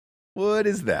that? What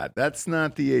is that? That's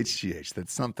not the HGH.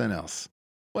 That's something else.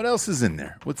 What else is in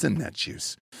there? What's in that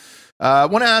juice? I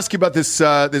want to ask you about this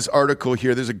article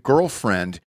here. There's a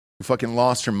girlfriend who fucking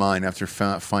lost her mind after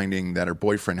finding that her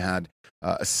boyfriend had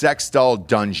a sex doll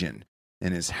dungeon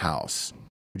in his house.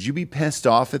 Would you be pissed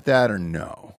off at that or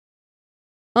no?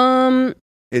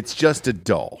 It's just a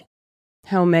doll.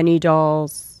 How many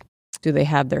dolls do they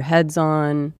have their heads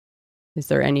on? Is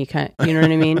there any kind, you know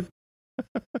what I mean?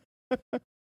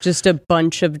 Just a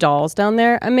bunch of dolls down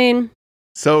there. I mean,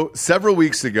 So several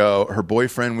weeks ago, her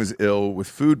boyfriend was ill with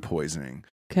food poisoning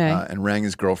okay. and rang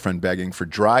his girlfriend begging for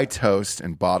dry toast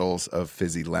and bottles of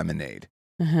fizzy lemonade.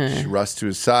 She rushed to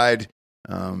his side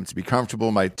to be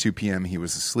comfortable. By 2 p.m., he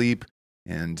was asleep,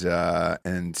 and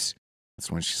that's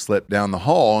when she slipped down the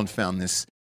hall and found this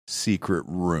secret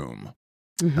room.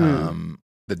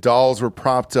 The dolls were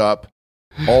propped up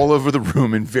all over the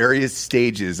room in various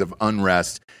stages of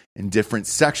unrest in different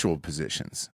sexual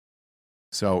positions.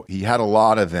 So he had a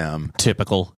lot of them.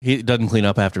 Typical. He doesn't clean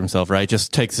up after himself, right?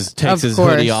 Just takes his Of hoodie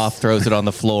course. off, throws it on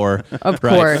the floor. Of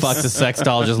right? course. Fucks the sex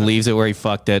doll, just leaves it where he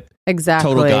fucked it.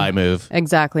 Exactly. Total guy move.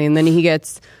 Exactly. And then he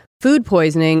gets food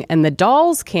poisoning and the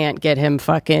dolls can't get him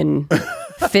fucking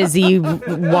fizzy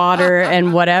water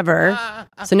and whatever.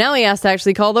 So now he has to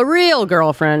actually call the real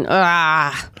girlfriend.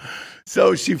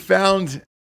 So she found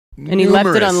And he left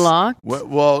it unlocked?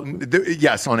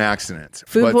 Yes, on accident.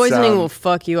 Food But, poisoning will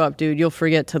fuck you up, dude. You'll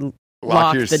forget to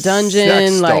lock your the sex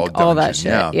dungeon, doll like all that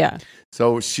dungeon, shit. Yeah.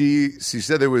 So she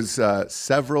said there was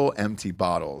several empty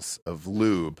bottles of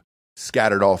lube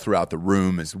scattered all throughout the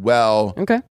room as well.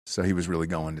 Okay. So he was really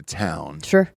going to town.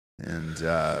 Sure. And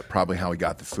probably how he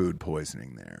got the food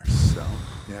poisoning there. So,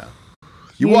 yeah.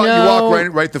 You walk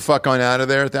right the fuck on out of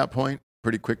there at that point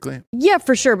pretty quickly? Yeah,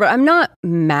 for sure. But I'm not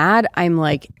mad. I'm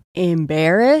like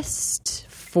embarrassed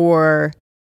for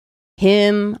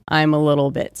him. I'm a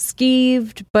little bit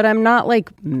skeeved, but I'm not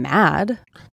like mad.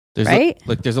 Right?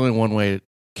 There's only one way.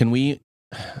 Can we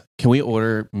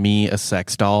order me a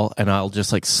sex doll and I'll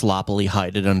just like sloppily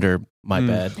hide it under my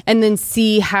bed and then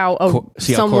see how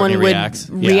someone would react.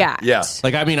 Yeah.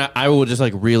 Like, I mean, I will just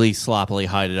like really sloppily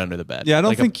hide it under the bed. Yeah, I don't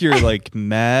like think you're like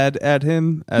mad at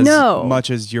him as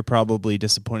much as you're probably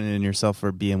disappointed in yourself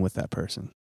for being with that person.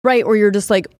 Right. Or you're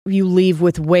just like, you leave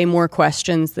with way more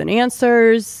questions than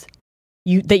answers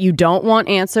that you don't want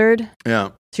answered. Yeah.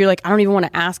 So you're like, I don't even want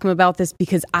to ask him about this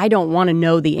because I don't want to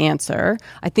know the answer.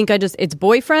 I think it's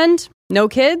boyfriend, no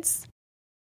kids.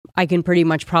 I can pretty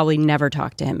much probably never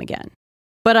talk to him again.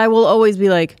 But I will always be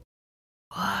like,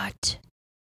 what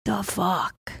the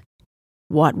fuck?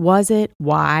 What was it?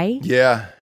 Why? Yeah.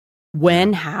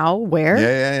 When? How? Where?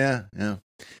 Yeah.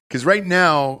 Because right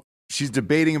now, she's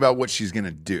debating about what she's going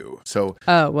to do. So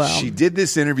she did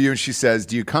this interview and she says,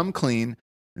 do you come clean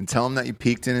and tell him that you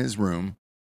peeked in his room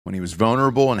when he was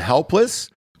vulnerable and helpless?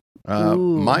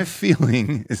 My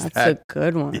feeling is that's that a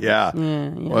good one. Yeah.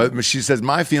 Well, she says,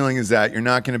 my feeling is that you're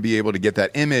not going to be able to get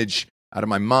that image out of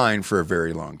my mind for a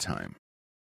very long time.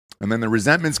 And then the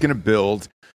resentment's going to build.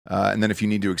 And then if you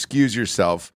need to excuse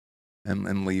yourself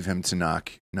and leave him to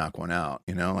knock one out,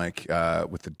 like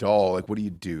with the doll, like what do you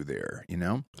do there,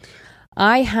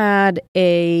 I had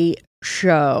a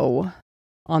show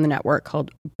on the network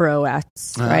called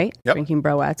Broettes, right? Yep. Drinking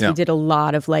Broettes. Yeah. We did a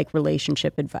lot of like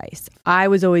relationship advice. I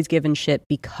was always given shit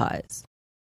because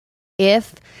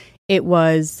if it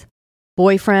was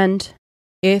boyfriend,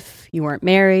 if you weren't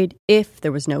married, if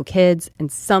there was no kids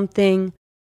and something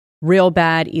real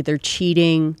bad, either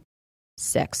cheating,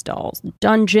 sex dolls,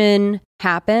 dungeon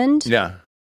happened. Yeah.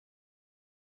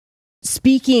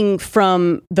 Speaking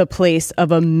from the place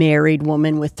of a married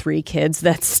woman with 3 kids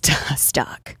that's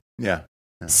stuck. Yeah.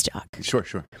 Stuck. Sure.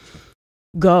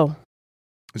 Go.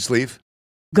 Just leave.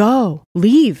 Go.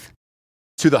 Leave.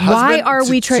 To the husband? Why are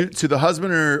we to the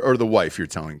husband or the wife you're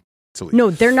telling to leave?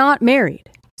 No, they're not married.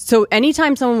 So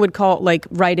anytime someone would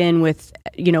write in with,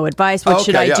 advice, what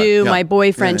should I do? My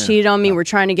boyfriend cheated on me. We're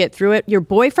trying to get through it. Your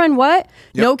boyfriend, what?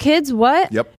 Yep. No kids,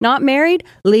 what? Yep. Not married?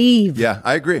 Leave. Yeah,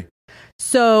 I agree.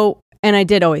 So, and I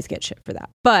did always get shit for that.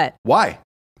 But why?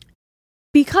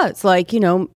 Because,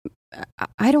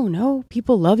 I don't know.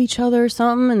 People love each other or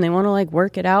something and they want to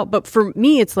work it out. But for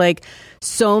me, it's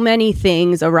so many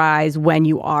things arise when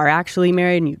you are actually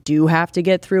married and you do have to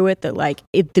get through it that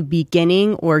at the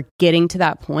beginning or getting to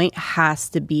that point has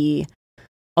to be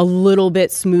a little bit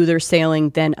smoother sailing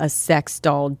than a sex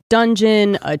doll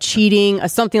dungeon, a cheating, a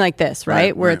something like this,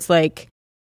 right? Where it's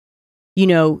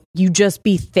you just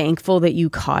be thankful that you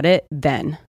caught it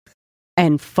then.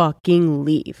 And fucking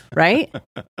leave, right?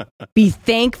 Be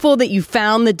thankful that you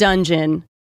found the dungeon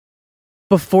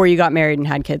before you got married and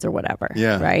had kids or whatever.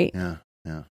 Yeah. Right? Yeah.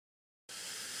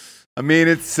 I mean,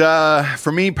 it's,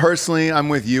 for me personally, I'm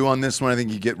with you on this one. I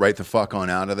think you get right the fuck on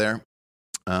out of there.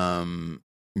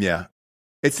 Yeah.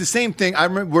 It's the same thing. I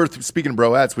remember we're speaking of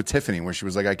Broettes with Tiffany where she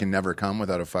was like, I can never come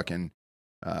without a fucking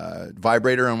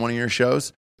vibrator on one of your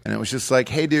shows. And it was just like,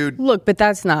 hey, dude. Look, but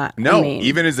that's not. No,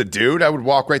 even as a dude, I would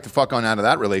walk right the fuck on out of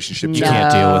that relationship. You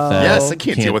can't deal with that. Yes, I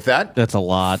can't deal with that. That's a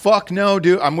lot. Fuck no,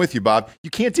 dude. I'm with you, Bob. You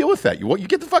can't deal with that. You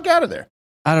get the fuck out of there.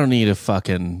 I don't need a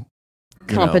fucking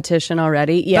competition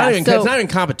already. Yeah, it's not even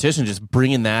competition. Just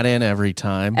bringing that in every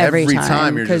time. Every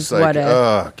time you're just like,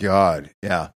 oh god,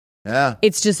 yeah.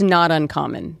 It's just not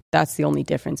uncommon. That's the only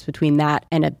difference between that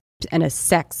and a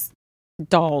sex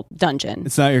doll dungeon.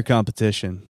 It's not your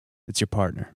competition. It's your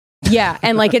partner. Yeah,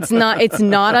 and it's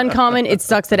not uncommon. It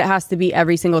sucks that it has to be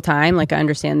every single time. I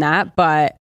understand that,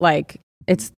 but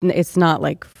it's not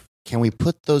Can we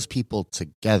put those people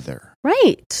together?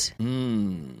 Right.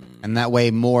 And that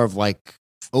way more of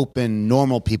open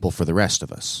normal people for the rest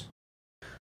of us.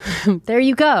 There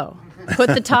you go. Put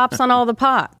the tops on all the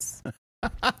pots.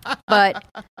 But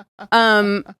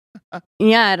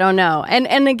yeah, I don't know.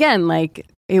 And again,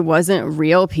 it wasn't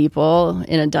real people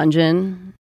in a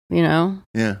dungeon,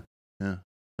 Yeah.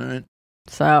 All right.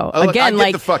 So look, again, I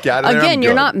get the fuck out of there. Again,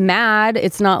 you're not mad.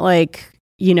 It's not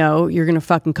you're gonna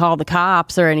fucking call the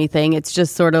cops or anything. It's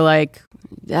just sort of right.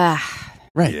 Yeah.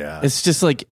 It's just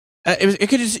It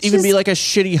could just even be like a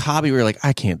shitty hobby where you're like,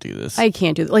 I can't do this. I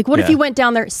can't do that. Like, what if you went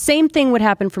down there? Same thing would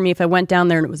happen for me if I went down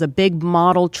there and it was a big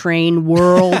model train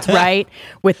world, right?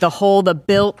 With the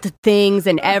built things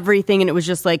and everything, and it was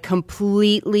just like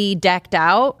completely decked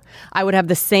out. I would have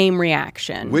the same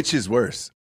reaction. Which is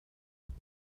worse?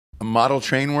 A model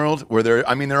train world where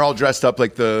they're all dressed up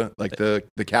like the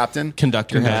captain.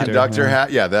 Conductor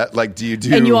hat. Yeah, that like do you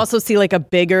do And you also see like a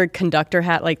bigger conductor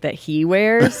hat like that he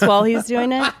wears while he's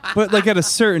doing it. But like at a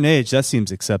certain age, that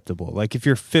seems acceptable. Like if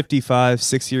you're 55,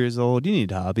 6 years old, you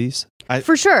need hobbies.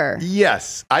 For sure.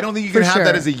 Yes. I don't think you can have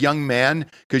that as a young man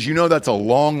because that's a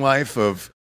long life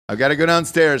of I've got to go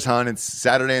downstairs, hon. It's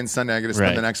Saturday and Sunday. I got to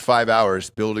spend the next 5 hours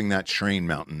building that train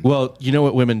mountain. Well, you know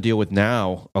what women deal with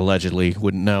now, allegedly,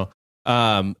 wouldn't know,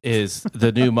 is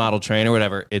the new model train or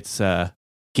whatever. It's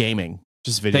gaming.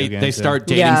 Just video games. They start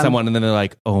dating someone and then they're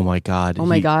like, oh my God.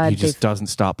 He just doesn't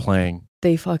stop playing.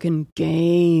 They fucking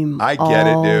game. I get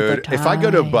it, dude. If I go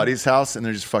to a buddy's house and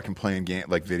they're just fucking playing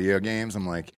video games, I'm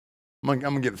like, I'm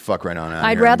going to get the fuck right on out.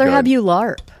 I'd rather have you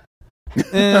LARP.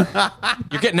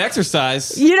 You're getting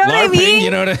exercise. You know what I mean?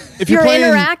 You know if you're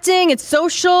interacting, it's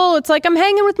social. It's like I'm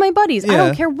hanging with my buddies. I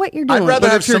don't care what you're doing. I'd rather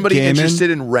have somebody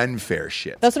interested in Ren Fair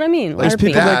shit. That's what I mean. There's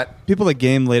people that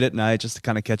game late at night just to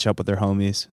kind of catch up with their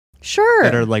homies. Sure.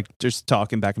 That are like just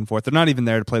talking back and forth. They're not even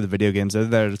there to play the video games. They're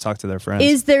there to talk to their friends.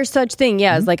 Is there such thing?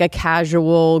 Yeah, as like a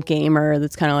casual gamer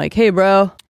that's kind of like, hey,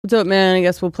 bro. What's up, man? I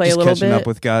guess we'll play just a little bit. Catching up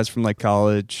with guys from like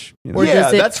college.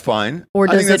 That's fine. Or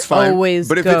does that's it fine. always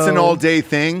But if go? it's an all-day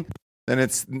thing, then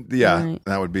it's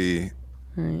that would be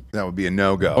a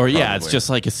no-go. Or it's just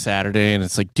like a Saturday and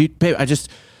it's like, dude, babe, I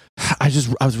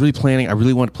was really planning. I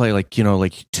really want to play like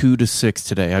 2 to 6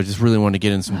 today. I just really want to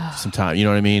get in some time. You know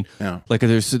what I mean? Yeah. Like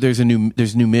there's new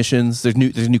missions. There's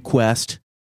new quest.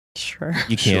 Sure.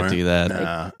 You can't do that.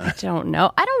 Nah. I don't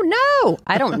know.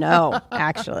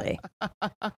 Actually.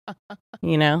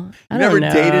 You never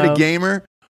dated a gamer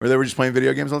where they were just playing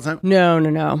video games all the time?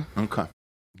 No. Okay.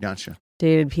 Gotcha.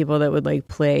 Dated people that would like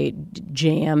play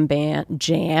jam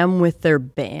with their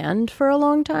band for a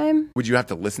long time. Would you have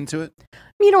to listen to it?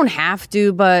 You don't have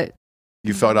to, but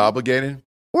you felt obligated?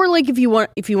 Or like if you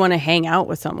want to hang out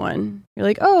with someone, you're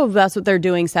like, oh, that's what they're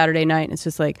doing Saturday night. And it's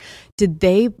just like, did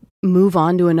they move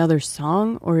on to another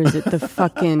song, or is it the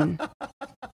fucking,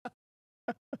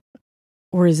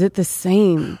 or is it the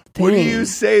same thing? What do you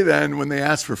say then when they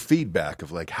ask for feedback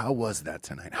of like, how was that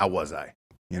tonight? How was I?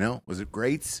 Was it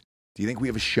great? Do you think we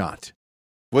have a shot?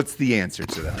 What's the answer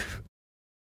to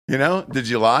that? Did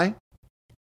you lie?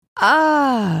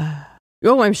 Oh,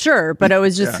 I'm sure, but I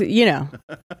was just,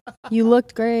 you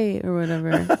looked great or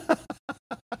whatever.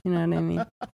 You know what I mean?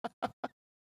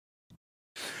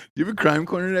 Do you have a crime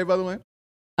corner today, by the way?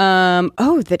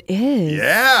 That is.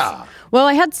 Yeah. Well,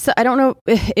 I don't know.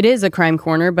 It is a crime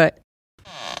corner, but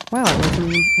wow.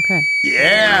 Okay.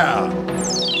 Yeah.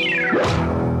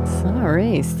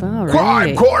 Sorry.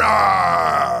 Crime corner.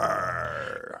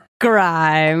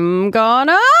 Crime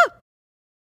corner.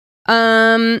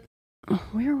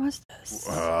 Where was this?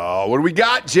 What do we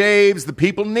got, James? The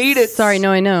people need it. Sorry,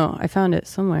 no, I know. I found it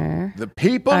somewhere. The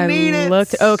people need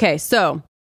it. Okay, so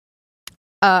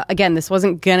again, this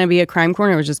wasn't going to be a crime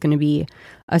corner. It was just going to be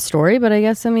a story, but I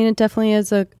guess, it definitely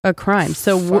is a crime.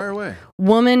 So far away.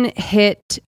 Woman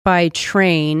hit by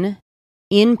train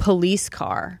in police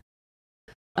car.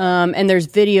 And there's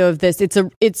video of this. It's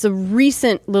a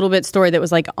recent little bit story that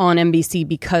was like on NBC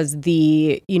because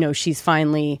she's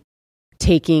finally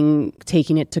taking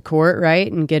it to court,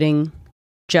 right? And getting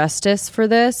justice for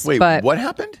this. Wait, but what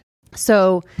happened?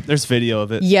 So there's video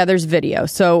of it. Yeah, there's video.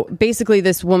 So basically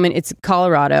this woman, it's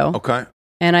Colorado. Okay.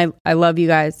 And I love you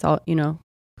guys. All,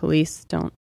 police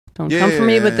don't come for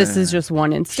me, but this is just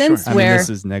one instance where this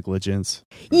is negligence.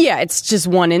 Yeah, it's just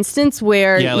one instance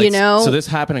where, So this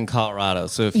happened in Colorado.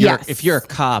 So if you're a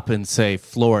cop in, say,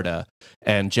 Florida,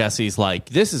 and Jesse's like,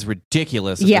 this is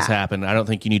ridiculous that this happened, I don't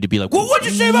think you need to be like, well, what'd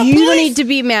you say about police? You don't need to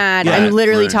be mad. Yeah, I'm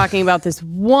literally talking about this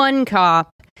one cop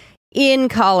in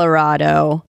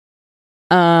Colorado.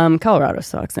 Colorado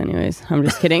sucks anyways. I'm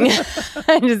just kidding.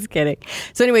 I'm just kidding.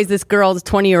 So anyways, this girl, this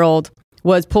 20-year-old,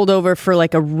 was pulled over for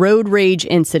like a road rage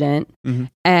incident. Mm-hmm.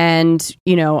 And,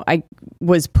 I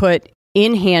was put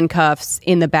in handcuffs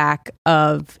in the back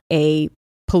of a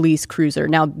police cruiser.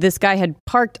 Now, this guy had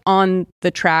parked on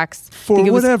the tracks. For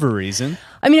whatever reason.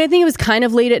 I think it was kind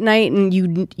of late at night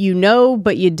and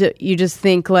but you just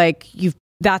think like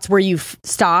that's where you've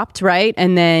stopped, right?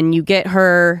 And then you get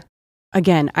her.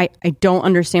 Again, I don't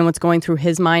understand what's going through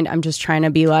his mind. I'm just trying to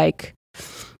be like,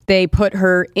 they put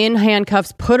her in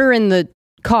handcuffs, put her in the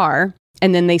car,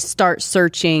 and then they start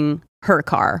searching her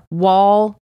car.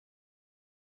 Wall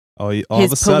All of a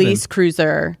his sudden, police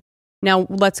cruiser. Now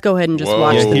let's go ahead and just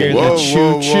watch You'll the hear video. the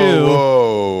choo-choo.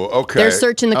 Whoa. Okay. They're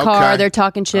searching the car. Okay. They're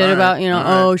talking shit All right. about,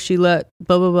 All right. she let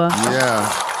blah blah blah. Yeah.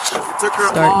 It took her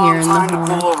Start a long hearing the time to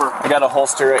horn. pull over. I got a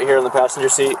holster right here in the passenger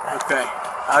seat. Okay.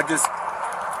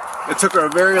 It took her a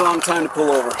very long time to pull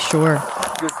over. Sure.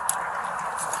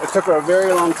 It took her a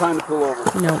very long time to pull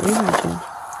over. No, we heard you.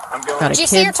 I'm going. Got a Did you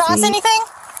see her kid toss seat. anything?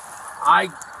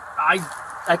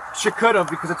 She could have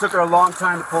because it took her a long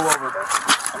time to pull over.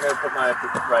 I'm gonna put my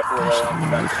rifle away on the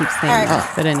I back. keep saying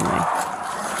that, but anyway.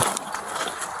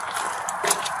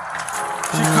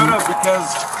 She could have because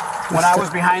when I was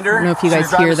behind her, I don't know if you she guys was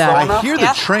driving hear that. slow I enough. hear the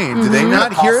Yeah. train. Do they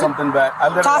not Toss hear it? something back.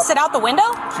 Toss it out the window?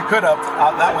 She could have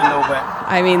out that window, but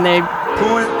I mean,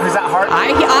 who is that Hart? I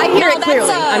hear No, it clearly.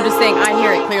 that's, I'm just saying I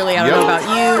hear it clearly. I don't know Yep. about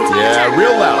you. Yeah,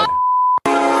 real loud.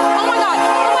 Oh my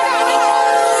god.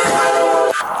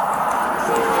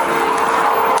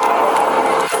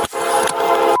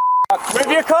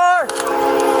 Move your car.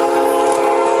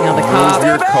 Now the Move cop,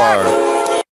 your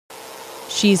car.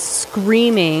 she's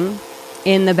screaming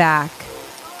in the back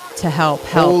to help.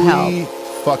 Holy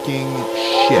fucking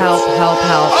shit. Help.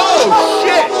 Oh,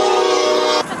 shit.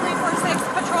 346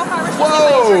 patrol car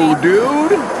restricted lane Whoa,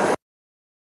 dude.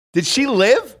 Did she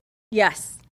live? Yes.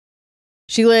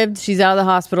 She lived. She's out of the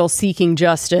hospital seeking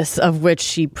justice, of which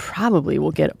she probably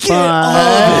will get.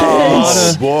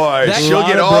 Oh, boy. That- She'll lot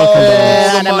get of all broken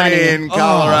bones. the Lot of money money. in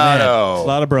Colorado. a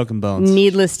lot of broken bones.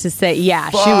 Needless to say, yeah,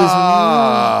 she Fuck.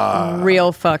 was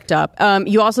real fucked up.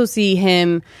 You also see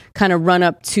him kind of run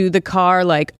up to the car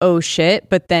like, oh shit,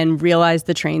 but then realize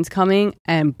the train's coming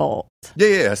and bolt.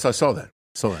 Yeah. I saw that.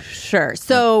 Sure.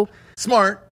 So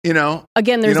Smart, you know.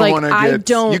 again, You there's don't like, wanna I get-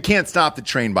 don't. You can't stop the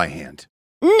train by hand.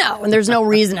 No, and there's no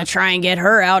reason to try and get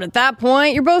her out at that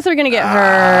point. You're both are going to get Ah,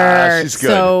 hurt. she's good.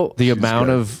 So The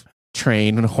amount of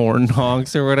train horn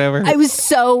honks or whatever. it was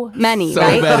so many, So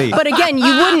right? many. But again, you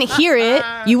wouldn't hear it.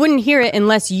 You wouldn't hear it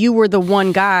unless you were the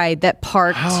one guy that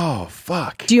parked. Oh,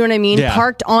 fuck. Do you know what I mean? Yeah.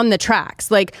 Parked on the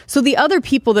tracks. Like, so the other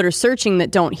people that are searching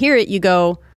that don't hear it, you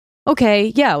go,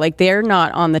 okay, yeah, like they're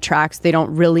not on the tracks. They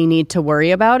don't really need to worry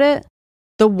about it.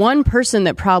 The one person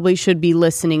that probably should be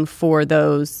listening for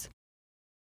those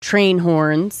train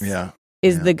horns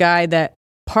is the guy that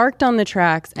parked on the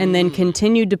tracks and then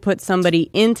continued to put somebody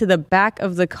into the back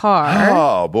of the car.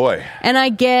 Oh, boy. And I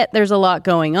get there's a lot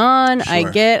going on. Sure.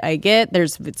 I get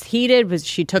it's heated, but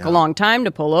she took a long time to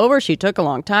pull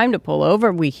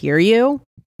over. We hear you.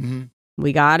 Mhm.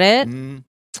 We got it. Mm.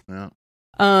 Yeah.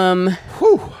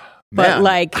 But Man,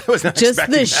 like I was not just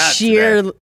expecting the that sheer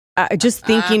today. just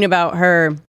thinking about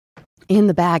her in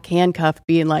the back handcuffed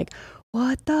being like,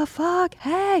 what the fuck?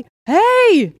 Hey.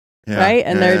 Yeah. Right?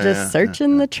 And Yeah, they're yeah, just yeah,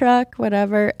 searching the truck,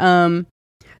 whatever.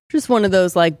 Just one of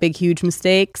those like big huge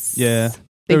mistakes. Yeah. Big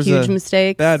There was huge a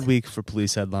mistakes. Bad week for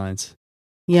police headlines.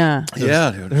 Yeah.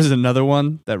 Yeah, dude. There's another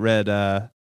one that read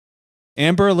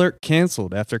Amber Alert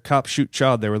canceled after cops shoot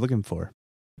child they were looking for.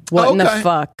 What in the Okay.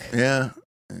 fuck? Yeah.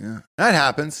 That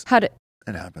happens. How did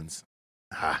It happens.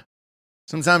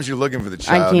 Sometimes you're looking for the I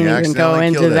child. can't and you even go accidentally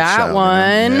into kill that child,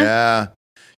 one. You know? Yeah.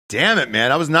 Damn it,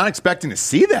 man. I was not expecting to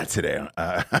see that today.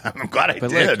 I'm glad I But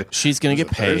did. look, she's going to It get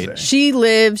was a paid. Thursday. she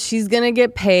lives? She's gonna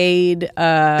get paid.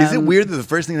 Is it weird that the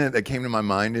first thing that came to my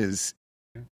mind is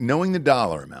knowing the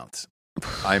dollar amounts?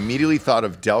 I immediately thought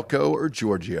of Delco or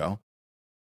Giorgio.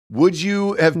 Would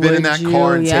you have been in Would that you?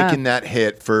 car and Yeah. taken that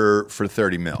hit for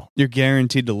 30 mil? You're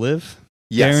guaranteed to live?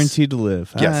 Yes. Guaranteed to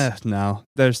live. Yes. No.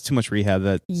 There's too much rehab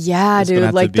that Yeah, It's gonna dude.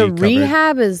 have Like to the be covered.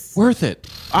 rehab is. Worth it.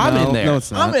 I'm No, in there. no,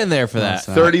 it's not. I'm in there for No, that. it's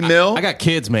not. 30 mil? I got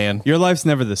kids, man. your life's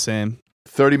never the same.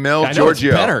 30 mil? I know Giorgio.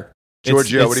 it's better.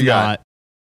 Giorgio, what do you got?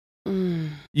 Mm,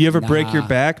 You ever break your Nah.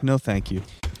 back? No, thank you.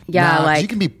 yeah, Nah, 'cause like you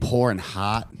can be poor and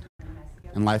hot,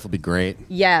 and life will be great.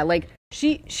 yeah, like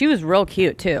she was real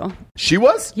cute too. She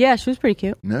was? Yeah, she was pretty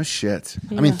cute. No shit.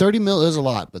 Yeah. I mean, 30 mil is a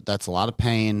lot, but that's a lot of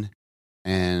pain,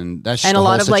 and that's just and the a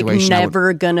lot whole of like situation I would-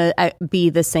 never gonna be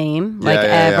the same, like Yeah,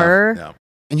 yeah, yeah. ever. Yeah.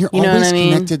 and you're You know always what I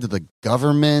mean? connected to the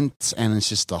government, and it's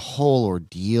just a whole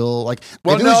ordeal. Like,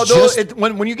 Well, if it no, was though, just-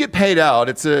 when you get paid out,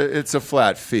 it's a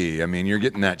flat fee. I mean, you're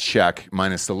getting that check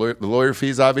minus the lawyer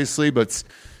fees, obviously. But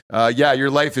yeah, your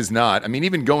life is not. I mean,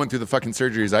 even going through the fucking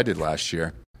surgeries I did last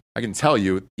year, I can tell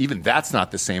you, even that's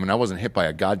not the same. And I wasn't hit by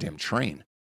a goddamn train.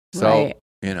 So Right.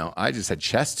 you know, I just had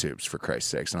chest tubes for Christ's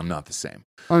sakes, and I'm not the same.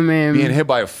 I mean, Being hit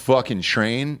by a fucking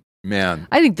train, man.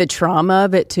 I think the trauma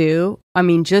of it too. I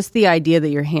mean, just the idea that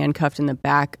you're handcuffed in the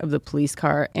back of the police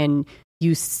car and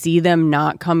you see them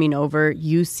not coming over,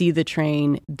 you see the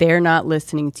train, they're not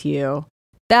listening to you.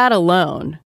 That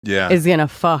alone Yeah, is gonna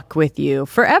fuck with you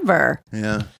forever.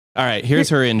 yeah. All right, here's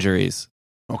her injuries.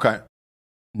 Okay.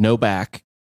 No back.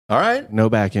 All right. No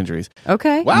back injuries.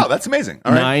 Okay. Wow, that's amazing.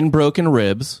 All right. 9 broken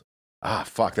ribs. Ah,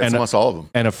 fuck. That's And- almost all of them.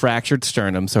 And a fractured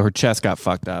sternum, so her chest got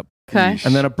fucked up. Okay.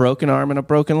 And then a broken arm and a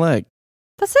broken leg.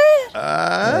 That's it.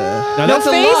 Now No that's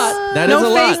face. a lot. That is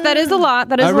no a face. lot. That is a lot.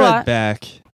 That is I a read lot. back.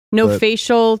 No but-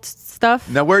 facial stuff.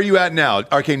 Now, where are you at now?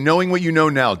 Okay, knowing what you know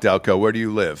now, Delco, where do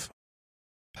you live?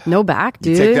 No back,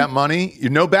 You dude. take that money. You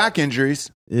no back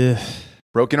injuries. Ugh.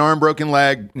 Broken arm, broken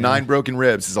leg, 9 broken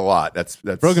ribs is a lot. That's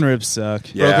Broken ribs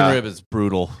suck. Yeah, Broken rib is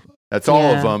brutal. that's all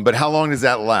of Yeah. them. But how long does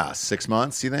that last? 6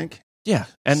 months? You think? Yeah.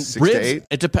 And 6 to ribs,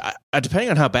 8? depending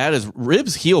on how bad it is,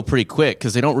 ribs heal pretty quick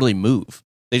because they don't really move.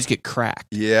 They just get cracked.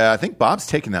 Yeah, I think Bob's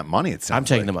taking that money. It sounds I'm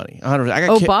taking the like. money. 100%. I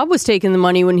got Bob was taking the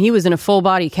money when he was in a full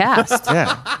body cast.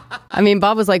 Yeah. I mean,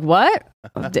 Bob was like, "What?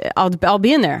 I'll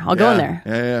be in there. I'll go in there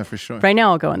Yeah, for sure. right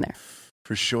now. I'll go in there."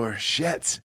 For sure.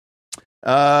 Shit.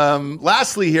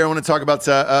 Lastly, here I want to talk about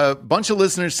a bunch of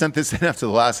listeners sent this in after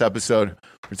the last episode.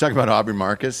 We're talking about Aubrey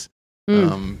Marcus,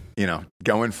 going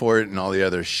for it and all the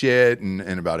other shit, and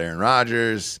about Aaron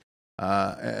Rodgers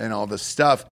and all this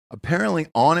stuff. Apparently,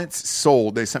 Onnit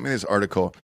sold. They sent me this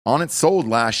article. Onnit sold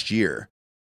last year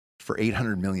for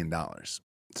 $800 million.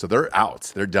 So they're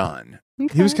out. They're done.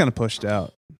 He was kind of pushed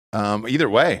out. Either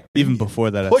way, Even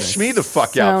before that, I push think. me the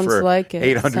fuck out Sounds for like it.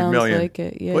 800 Sounds million. like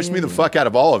it. Yeah, Push yeah, me the yeah. fuck out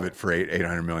of all of it for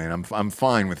 800 million. I'm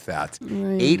fine with that.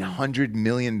 Right. $800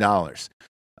 million.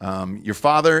 Your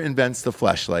father invents the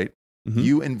fleshlight. Mhm.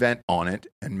 You invent Onnit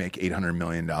and make $800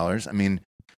 million. I mean,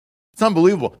 it's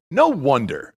unbelievable. No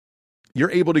wonder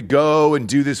you're able to go and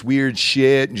do this weird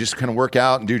shit and just kind of work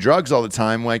out and do drugs all the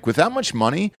time. Like, with that much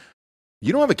money,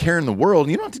 you don't have a care in the world.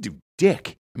 You don't have to do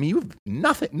dick. I mean, you have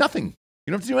nothing.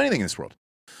 You don't have to do anything in this world.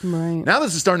 Right. Now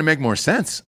this is starting to make more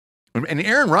sense. And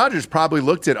Aaron Rodgers probably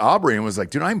looked at Aubrey and was like,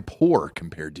 dude, I'm poor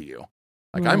compared to you.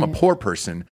 Like, I'm a Right. poor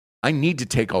person. I need to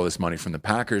take all this money from the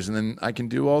Packers and then I can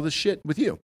do all this shit with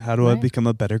you. How do I Right. become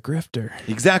a better grifter?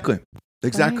 Exactly.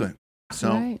 Right. So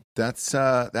Right. that's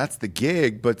the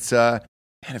gig. But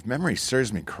man, if memory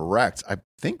serves me correct, I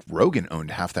think Rogan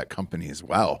owned half that company as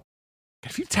well.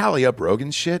 If you tally up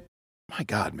Rogan's shit, my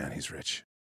God, man, he's rich.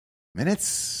 I mean,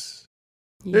 there's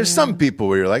Yeah. some people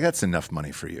where you're like, that's enough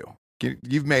money for you.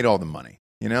 You've made all the money,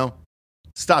 you know?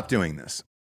 Stop doing this.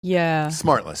 Yeah.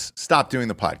 Smartless. Stop doing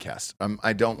the podcast.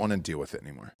 I don't want to deal with it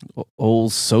anymore.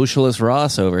 Old socialist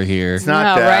Ross over here. It's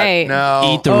not No, that. right.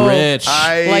 No. Eat the Oh, rich.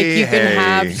 Like you can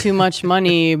have too much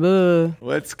money. Boo.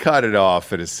 Let's cut it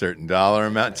off at a certain dollar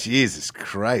amount. Jesus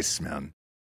Christ, man.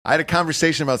 I had a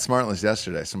conversation about Smartless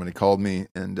yesterday. Somebody called me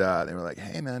and they were like,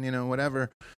 hey, man,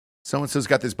 whatever. So-and-so's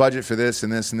got this budget for this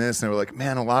and this and this. And they were like,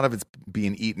 man, a lot of it's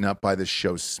being eaten up by this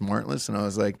show Smartless. And I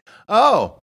was like,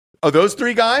 oh, those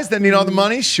 3 guys that need all the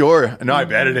money? Sure. No, I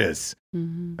bet it is.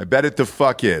 Mhm. I bet it the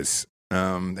fuck is.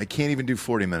 They can't even do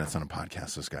 40 minutes on a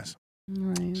podcast, those guys.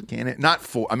 Right. Can it? Not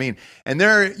for, I mean, and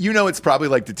they're, it's probably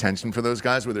like detention for those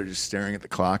guys where they're just staring at the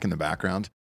clock in the background,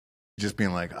 just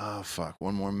being like, oh, fuck,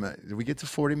 one more minute. Did we get to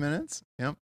 40 minutes?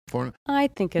 Yep. 40. I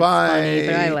think it's Bye. funny,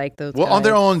 but I like those Well, guys.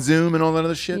 they're all on Zoom and all that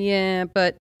other shit? Yeah,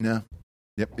 but No.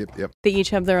 Yep. they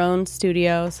each have their own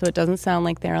studio, so it doesn't sound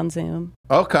like they're on Zoom.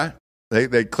 Okay.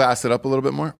 They class it up a little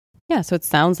bit more? Yeah, so it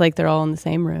sounds like they're all in the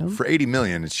same room. For 80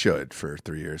 million, it should for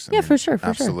 3 years. I Yeah, mean, for sure,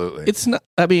 for sure. absolutely. It's not.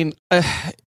 I mean,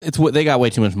 it's what they got way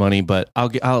too much money, but I'll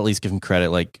at least give them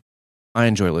credit. Like, I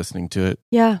enjoy listening to it,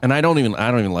 Yeah. and I don't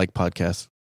even like podcasts.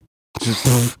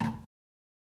 Just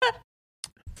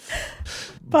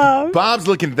Bob. Bob's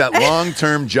looking at that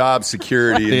long-term job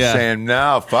security and Yeah. saying,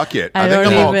 no, fuck it. I think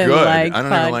don't I'm all even good. like I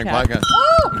don't even like podcasts.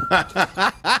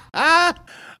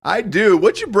 I do.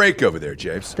 What'd you break over there,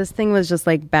 Japes? This thing was just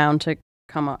like bound to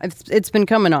come off. It's been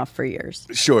coming off for years.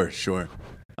 Sure.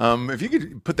 If you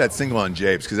could put that single on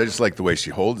Japes, because I just like the way she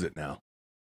holds it now.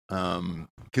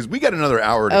 Because we got another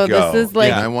hour to Oh, go. this is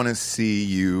like- and I want to see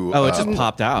you. it just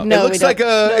popped out. No, it looks we like don't- a.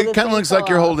 no, it the kind of thing looks like fell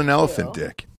you're off, holding an elephant too.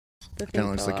 dick. The Kinda thing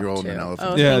looks fell like you're off, holding an too. elephant.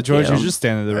 Oh, Yeah, thank George, you. you're just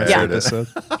standing the rest Yeah. of the episode.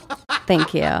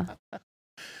 Thank you.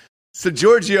 So,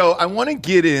 Giorgio, I want to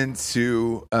get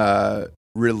into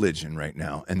religion right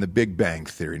now and the Big Bang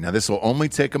Theory. Now, this will only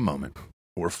take a moment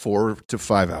or 4 to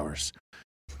 5 hours.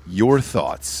 Your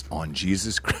thoughts on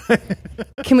Jesus Christ?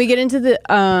 Can we get into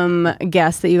the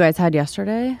guest that you guys had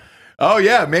yesterday? Oh,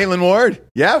 yeah, Maitland Ward.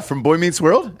 Yeah, from Boy Meets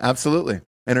World. Absolutely.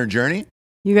 And her journey.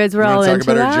 You guys were You wanna all talk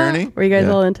into about her that? journey? Were you guys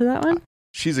Yeah. all into that one?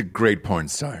 She's a great porn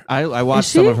star. I watched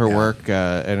Is she? some of her Yeah. work,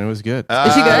 and it was good.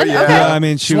 Is she good? Yeah. Okay. Yeah, I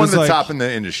mean, She's she one was of the like, top in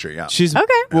the industry. Yeah. she's Okay.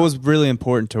 what was really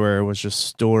important to her was just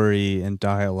story and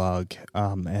dialogue,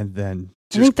 and then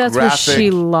I think that's where graphic. she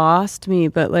lost me,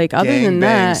 but like other than gangbang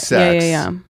that, sex.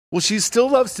 yeah. Well, she still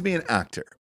loves to be an actor.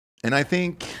 And I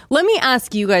think Let me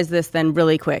ask you guys this then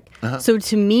really quick. So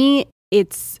to me,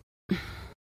 it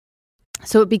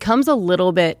becomes a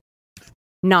little bit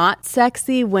not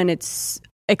sexy when it's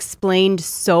explained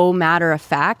so matter of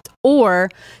fact, or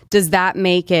does that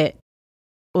make it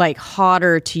like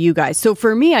hotter to you guys? So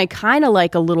for me, I kind of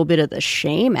like a little bit of the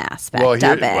shame aspect of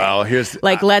it. Well, here's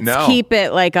like, let's keep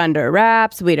it like under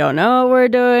wraps. We don't know what we're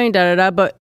doing,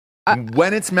 but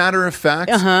when it's matter of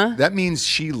fact, that means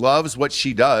she loves what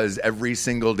she does every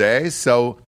single day.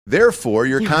 So therefore,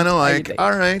 you're kind of like,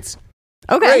 all right,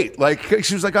 okay, great. Like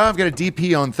she was like, oh, I've got a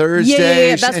DP on Thursday.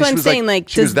 Yeah. That's what I'm saying. Like,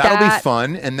 that'll be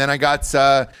fun. And then I got this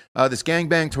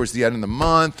gangbang towards the end of the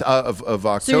month of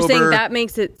October. So you're saying that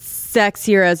makes it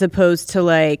sexier as opposed to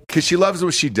like, because she loves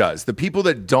what she does. The people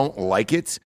that don't like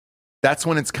it, that's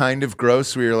when it's kind of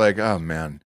gross. Where you're like, oh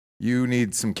man. You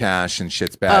need some cash and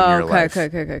shit's bad in your life.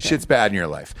 Okay. Shit's bad in your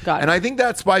life. Got it. And I think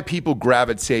that's why people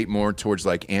gravitate more towards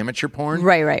like amateur porn.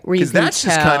 Right. Because that's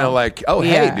just kind of like, oh,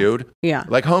 hey, dude. Yeah.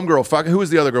 Like homegirl, who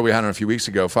was the other girl we had on a few weeks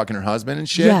ago, fucking her husband and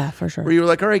shit? Yeah, for sure. Where you were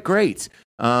like, all right, great.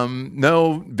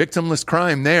 No victimless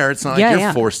crime there. It's not like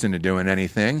you're forced into doing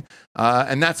anything.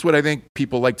 And that's what I think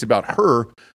people liked about her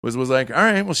was like, all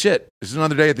right, well, shit. This is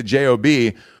another day at the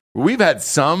JOB. We've had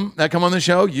some that come on the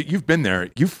show. You've been there.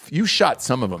 You shot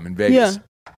some of them in Vegas,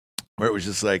 where it was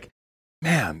just like,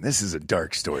 man, this is a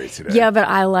dark story today. Yeah, but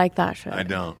I like that shit. I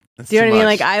don't. Do you know what I mean?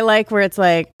 Like I like where it's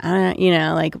like, I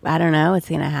don't know what's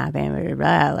gonna happen. Blah,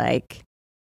 blah, blah. Like,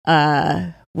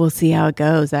 we'll see how it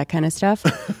goes. That kind of stuff.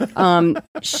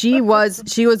 She was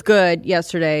good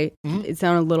yesterday. Mm-hmm. It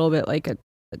sounded a little bit like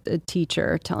a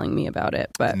teacher telling me about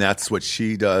it, but and that's what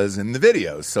she does in the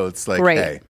videos. So it's like,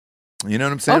 hey. You know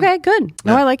what I'm saying? Okay, good.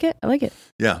 No, I like it.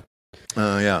 Yeah.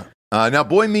 Now,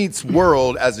 Boy Meets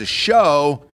World as a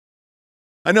show,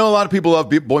 I know a lot of people love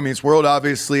Boy Meets World,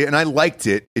 obviously, and I liked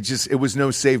it. It was no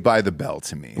Saved by the Bell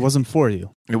to me. It wasn't for you.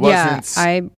 It wasn't.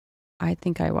 Yeah, I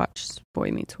think I watched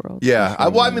Boy Meets World. Yeah.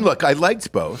 I mean, look, I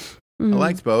liked both. Mm-hmm. I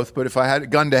liked both, but if I had a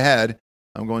gun to head,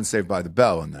 I'm going Saved by the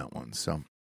Bell in that one. So,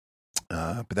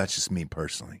 but that's just me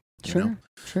personally. Sure.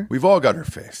 We've all got our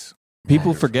face.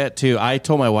 People forget too. I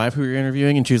told my wife who we were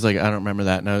interviewing, and she was like, "I don't remember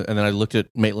that." And then I looked at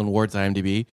Maitland Ward's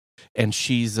IMDb, and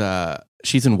she's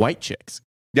in White Chicks.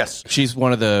 Yes, she's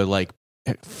one of the like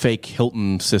fake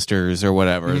Hilton sisters or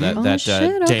whatever Mm-hmm.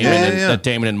 that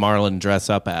Damon and Marlon dress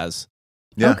up as.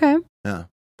 Yeah. Okay. Yeah,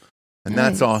 and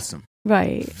that's awesome.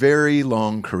 Right. Very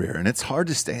long career, and it's hard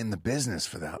to stay in the business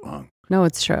for that long. No,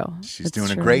 it's true. She's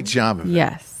doing a great job of it.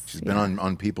 Yes, she's been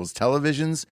on people's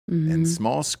televisions and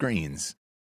small screens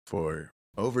for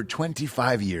over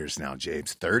 25 years now,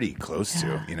 James. 30, close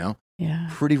to, Yeah.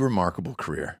 Pretty remarkable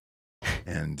career.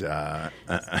 And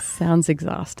sounds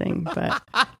exhausting, but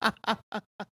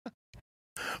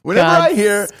whenever I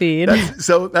hear Godspeed. that's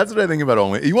what I think about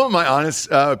Only. You want my honest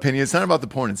opinion? It's not about the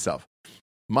porn itself.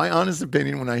 My honest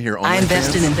opinion when I hear Only. I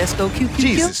invest in Invesco QQQ.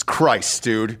 Jesus Christ,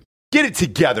 dude. Get it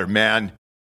together, man.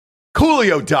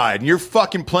 Coolio died and you're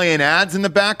fucking playing ads in the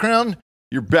background?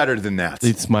 You're better than that.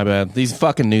 It's my bad. These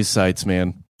fucking news sites,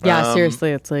 man. Yeah,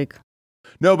 seriously, it's like...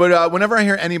 No, but whenever I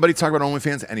hear anybody talk about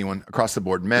OnlyFans, anyone across the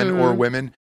board, men or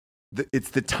women, it's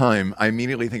the time. I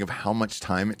immediately think of how much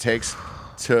time it takes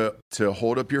to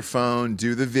hold up your phone,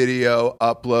 do the video,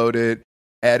 upload it,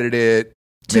 edit it.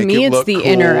 To me, it's the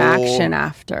interaction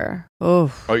after. Oh,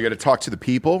 you got to talk to the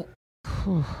people?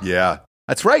 Yeah.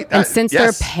 That's right. And since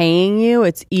they're paying you,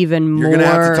 it's even more. You're going to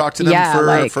have to talk to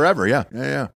them forever.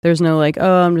 Yeah. There's no like,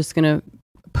 oh, I'm just going to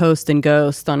post and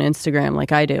ghost on Instagram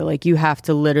like I do. Like you have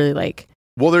to literally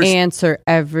answer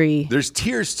every. There's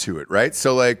tiers to it, right?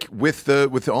 So like with the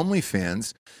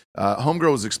OnlyFans,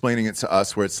 Homegirl was explaining it to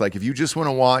us where it's like if you just want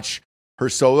to watch her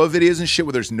solo videos and shit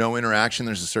where there's no interaction,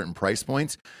 there's a certain price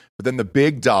point. But then the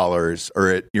big dollars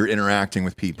are you're interacting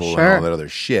with people and all that other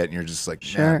shit. And you're just like,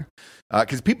 man.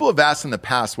 Because people have asked in the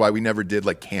past why we never did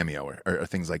like Cameo or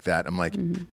things like that. I'm like,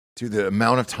 dude, the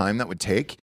amount of time that would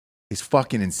take is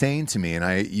fucking insane to me.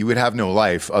 And you would have no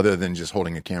life other than just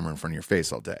holding a camera in front of your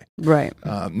face all day. Right.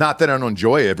 Not that I don't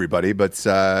enjoy everybody, but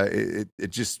it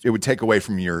would take away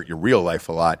from your real life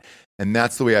a lot. And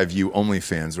that's the way I view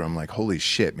OnlyFans, where I'm like, holy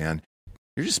shit, man.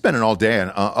 You're just spending all day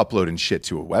on uploading shit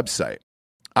to a website.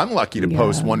 I'm lucky to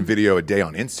post one video a day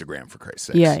on Instagram, for Christ's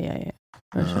sake. Yeah.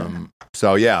 For sure.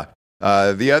 So, yeah.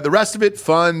 The rest of it,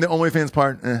 fun. The OnlyFans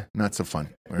part, not so fun.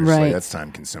 Like, that's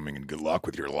time consuming, and good luck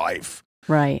with your life.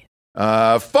 Right.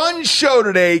 Fun show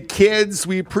today, kids.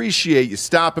 We appreciate you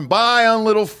stopping by on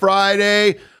Little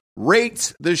Friday.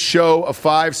 Rate the show a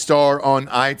 5-star on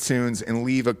iTunes and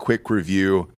leave a quick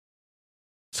review.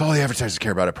 It's all the advertisers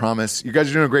care about, I promise. You guys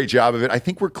are doing a great job of it. I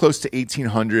think we're close to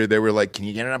 1,800. They were like, can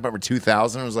you get it up over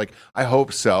 2,000? I was like, I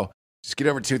hope so. Just get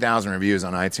over 2,000 reviews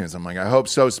on iTunes. I'm like, I hope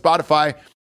so. Spotify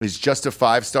is just a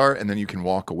 5-star, and then you can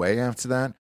walk away after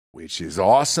that, which is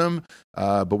awesome.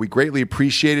 But we greatly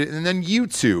appreciate it. And then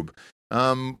YouTube.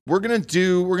 We're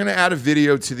gonna add a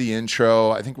video to the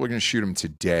intro. I think we're gonna shoot them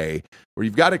today, where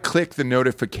you've got to click the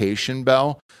notification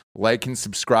bell, like and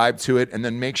subscribe to it, and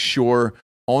then make sure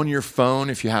on your phone,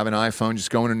 if you have an iPhone, just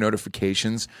go into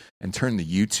notifications and turn the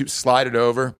YouTube, slide it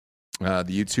over, the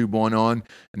YouTube one on.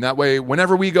 And that way,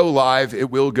 whenever we go live,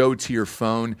 it will go to your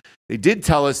phone. They did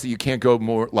tell us that you can't go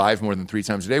live more than 3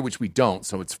 times a day, which we don't,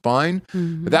 so it's fine.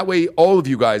 Mm-hmm. But that way, all of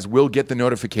you guys will get the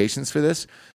notifications for this.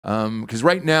 Because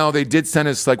right now, they did send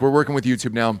us, like, we're working with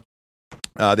YouTube now.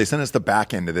 They sent us the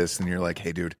back end of this, and you're like,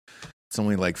 hey, dude, it's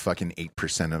only like fucking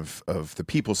 8% of the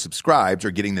people subscribed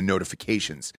are getting the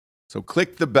notifications. So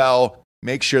click the bell,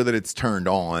 make sure that it's turned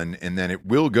on, and then it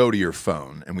will go to your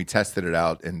phone. And we tested it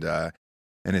out, and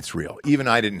it's real. Even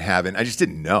I didn't have it. I just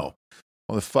didn't know.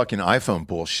 All the fucking iPhone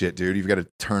bullshit, dude. You've got to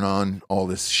turn on all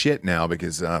this shit now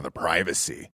because the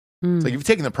privacy. It's like you've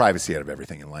taken the privacy out of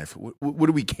everything in life. What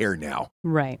do we care now?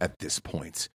 Right. At this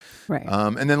point. Right.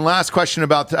 And then last question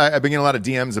about, I've been getting a lot of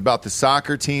DMs about the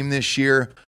soccer team this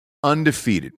year.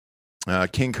 Undefeated.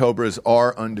 King Cobras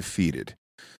are undefeated.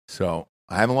 So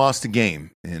I haven't lost a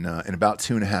game in about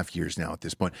 2.5 years now at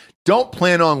this point. Don't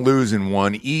plan on losing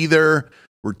one either.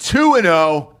 We're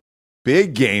 2-0.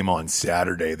 Big game on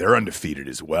Saturday. They're undefeated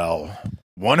as well.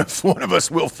 One of us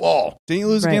will fall. Didn't you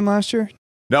lose a game last year?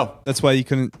 No. That's why you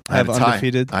couldn't have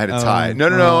undefeated? I had a tie.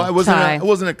 No. It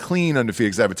wasn't a clean undefeated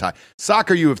because I have a tie.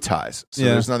 Soccer, you have ties. So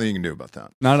there's nothing you can do about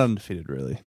that. Not undefeated,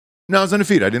 really. No, I was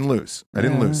undefeated. I didn't lose.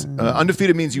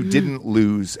 Undefeated means you didn't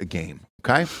lose a game.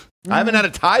 Okay? I haven't had a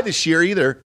tie this year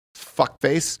either.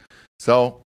 Fuckface.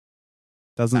 So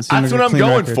doesn't seem that's like what a I'm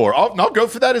going record. for. I'll go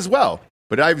for that as well.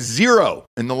 But I have 0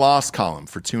 in the loss column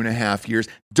for 2.5 years.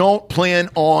 Don't plan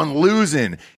on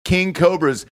losing. King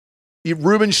Cobras.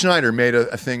 Ruben Schneider made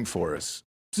a thing for us.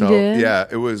 So, yeah,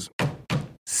 it was.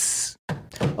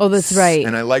 Oh, that's right.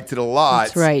 And I liked it a lot.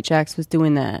 That's right. Jax was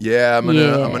doing that. Yeah, I'm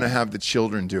gonna have the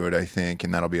children do it, I think,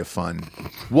 and that'll be a fun.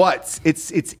 What?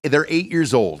 It's they're 8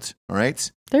 years old, all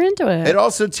right? They're into it. It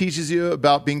also teaches you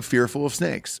about being fearful of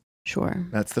snakes. Sure.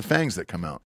 That's the fangs that come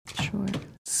out. Sure.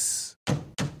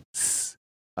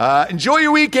 Enjoy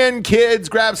your weekend, kids.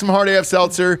 Grab some Hard AF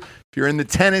Seltzer. If you're in the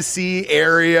Tennessee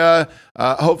area,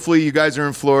 hopefully you guys are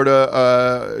in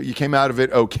Florida. You came out of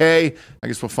it okay. I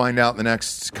guess we'll find out in the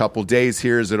next couple days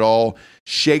here as it all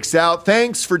shakes out.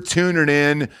 Thanks for tuning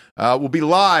in. We'll be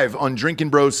live on Drinking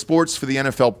Bros Sports for the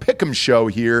NFL Pick'em Show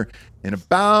here in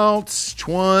about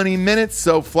 20 minutes.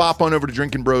 So flop on over to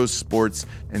Drinking Bros Sports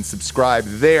and subscribe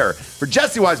there. For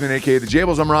Jesse Wiseman, a.k.a. The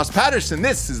Jables, I'm Ross Patterson.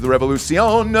 This is The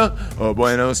Revolucion.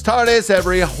 Buenos tardes,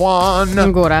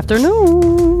 everyone. Good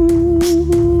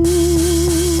afternoon.